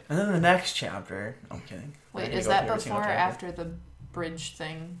do it. And then the next chapter. I'm kidding. We're Wait, gonna is go that through every single before or chapter. after the bridge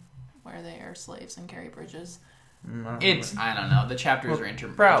thing where they are slaves and carry bridges? I don't It's, remember. I don't know, the chapters Well,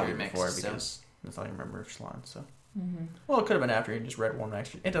 are probably intermixed. before so. because that's all I remember of Shallan. So Mm-hmm. well, it could have been after you just read one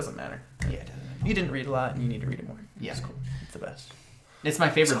extra. It doesn't matter. Yeah, it doesn't- You didn't read a lot, and you need to read it more. Yeah. It's cool. It's the best. It's my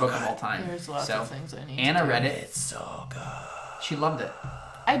favorite So book good. of all time. There's lots so of things I need Anna to do. read it. It's so good. She loved it.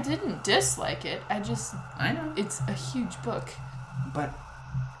 I didn't dislike it. I just, I know. it's a huge book. But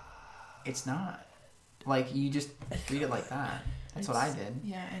it's not. Like, you just read it like that. That's what I did.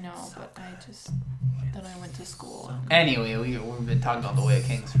 Yeah, I know, but I just, then I went to school. Anyway, we've been talking about The Way of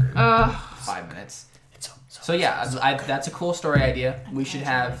Kings for Ugh. 5 minutes. It's So yeah, that's a cool story idea. We should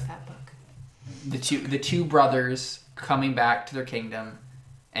have that book. the two brothers coming back to their kingdom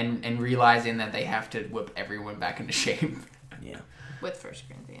and realizing that they have to whip everyone back into shape. Yeah. With First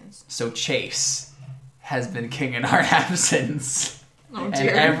Corinthians. So Chase has been king in our absence. Oh And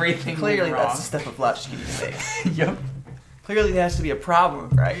dear. everything Clearly, went that's wrong. the step of Latchkey to make. Yep. Clearly, there has to be a problem,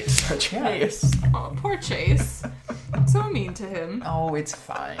 right? Such Yeah. case. Oh, poor Chase. So mean to him. Oh, it's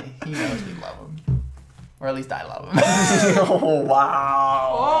fine. He knows we love him. Or at least I love him. Oh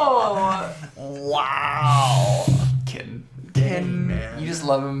wow! Oh. Wow! Kidding. Dang, man. You just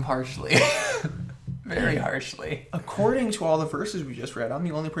love him harshly. Very harshly. According to all the verses we just read, I'm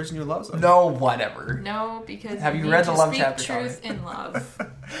the only person who loves them. No, whatever. No, because Have you need read the to love speak chapter, truth in love.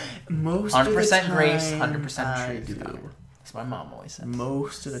 Most of the 100% time, grace, 100% I truth. do. Connor. That's what my mom always says.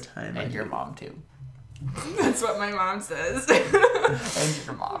 Most of the time, I And your do. mom too. That's what my mom says. And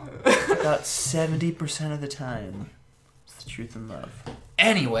your mom. About 70% of the time, it's the truth and love.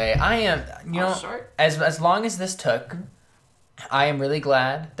 Anyway, I am, All short. as long as this took, I am really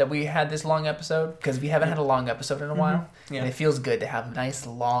glad that we had this long episode because we haven't had a long episode in a while. Yeah. And it feels good to have a nice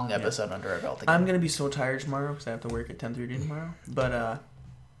long episode under our belt again. I'm gonna be so tired tomorrow because I have to work at 10:30 tomorrow. But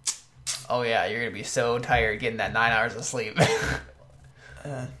Oh yeah, you're gonna be so tired getting that 9 hours of sleep.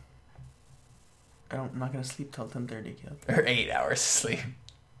 I'm not gonna sleep till 10:30, kid. Or 8 hours of sleep.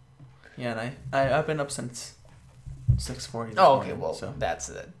 Yeah, and I've been up since 6:40. Oh, okay, well, so that's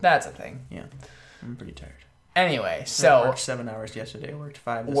a thing. yeah, I'm pretty tired. Anyway, I so worked 7 hours yesterday. I worked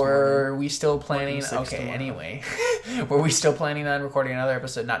 5 this were morning. we still planning? Working 6 Okay, tomorrow. anyway, were we still planning on recording another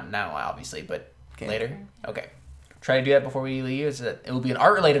episode? Not now, obviously, but Okay. later. Okay, try to do that before we leave. It will be an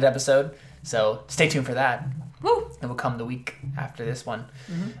art-related episode, so stay tuned for that. Woo! It will come the week after this one.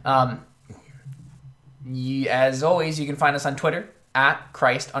 Mhm. As always, you can find us on Twitter at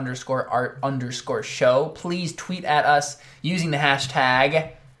Christ_art_show. Please tweet at us using the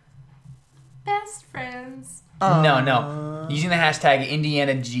hashtag. Best friends. No. Using the hashtag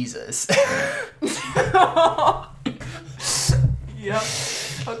Indiana Jesus. Yep.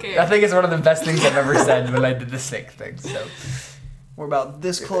 Okay. I think it's one of the best things I've ever said when I did the sick thing. So We're about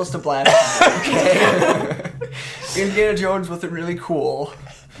this close to blasphemy, okay? Indiana Jones with it really cool.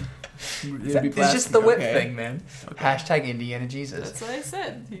 it's just the whip thing, man. Okay. Hashtag Indiana Jesus. That's what I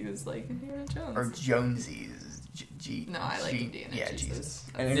said. He was like Indiana Jones. Or Jonesies. No, I like Indiana Yeah, Jesus.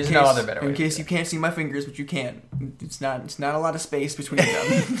 And in There's case, no other better way In to case do you can't see my fingers, but you can. It's not a lot of space between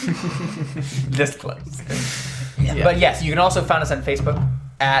them. This close. But yes, you can also find us on Facebook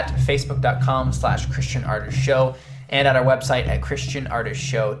at facebook.com/Christian Artist Show and at our website at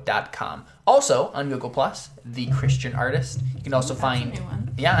christianartistshow.com. Also on Google Plus, The Christian Artist. You can also find. a new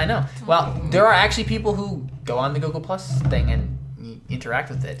one. Yeah, I know. Well, there are actually people who go on the Google Plus thing and interact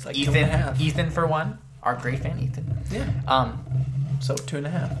with it. like Ethan, 2.5. Ethan for one, our great fan Ethan. Yeah. So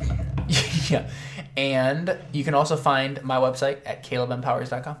 2.5. Yeah. And you can also find my website at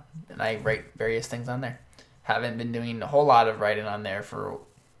calebempowers.com. And I write various things on there. Haven't been doing a whole lot of writing on there for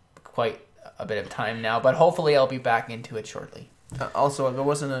quite a bit of time now, but hopefully I'll be back into it shortly. Also, if it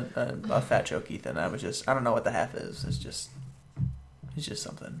wasn't a fat joke, Ethan, I don't know what the half is. It's just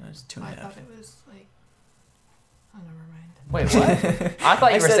something. It's I 2.5. thought it was like. Oh, never mind. Wait, what? I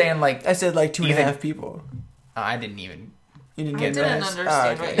thought you were saying like I said like 2.5 Ethan- people. I didn't even. You didn't I get didn't this? understand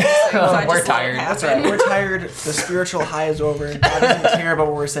Ah, what okay. you were saying. So I We're just let it tired. That's happen. right. We're tired. The spiritual high is over. And God doesn't care about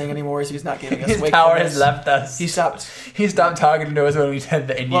what we're saying anymore, so he's not giving us His wakefulness. power has left us. He stopped. He stopped talking to us when we said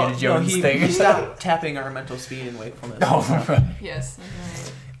the Indiana Jones he thing. stopped tapping our mental speed and wakefulness. Oh, right. Yes.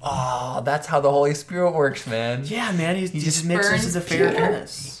 Right. Oh, that's how the Holy Spirit works, man. Yeah, man. He just just makes us burns into fair pure.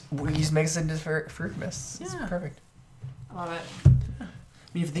 goodness. He just makes it into fruit mist. It's Yeah. perfect. I love it. I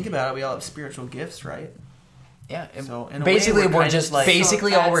mean, if you think about it, we all have spiritual gifts, right? Yeah. So, in a basically, way, we're kind just of like,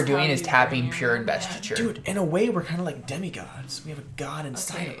 basically So all we're that's doing how is you tapping bring pure your- investiture. dude. In a way, we're kind of like demigods. We have a god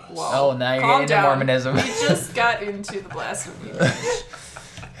inside Okay, of us. well, Oh, now you're calm getting into down. Mormonism. We just got into the blasphemy.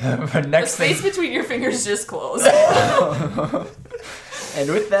 But The next thing, space between your fingers just closed. And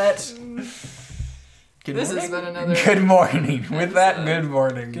with that, good This morning. has been another. good morning. With that, episode. good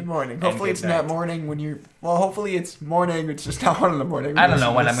morning. Good morning. And Hopefully good it's not night. morning when you're. Well, hopefully it's morning. It's just not 1 in the morning. I don't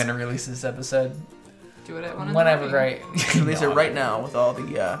know when I'm going to release this episode. Do it at one in the Whenever, morning. right? Release it right now with all the.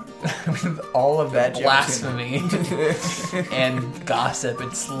 With all of Bad that jokes in blasphemy and gossip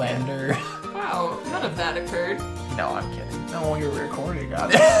and slander. Wow, none of that occurred. No, I'm kidding. No, you're recording,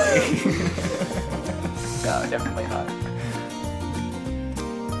 obviously. No, definitely not.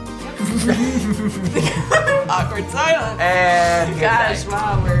 Awkward silence. And good Gosh, night.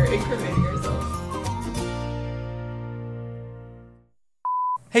 wow, we're incriminating ourselves.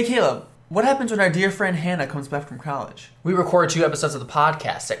 Hey, Caleb. What happens when our dear friend Hannah comes back from college? We record 2 episodes of the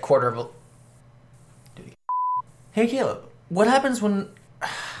podcast at quarter of. Hey, Caleb. What happens when?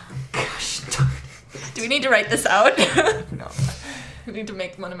 Do we need to write this out? No. We need to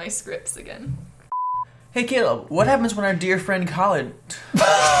make one of my scripts again. Hey, Caleb. What happens when our dear friend college?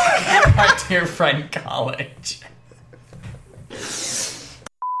 My dear friend, college.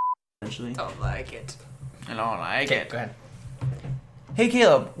 Essentially. Don't like it. I don't like Okay, go ahead. Hey,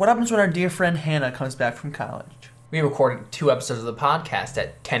 Caleb. What happens when our dear friend Hannah comes back from college? We recorded 2 episodes of the podcast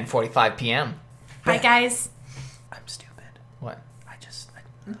at 10:45 p.m. Hi, guys. I'm stupid. What? I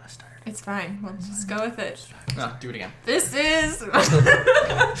started. It's fine. We'll just go with it. No, do it again. This is.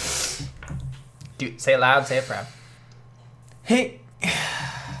 Dude, say it loud, say it proud. Hey.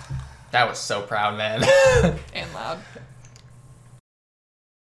 That was so proud, man. And loud.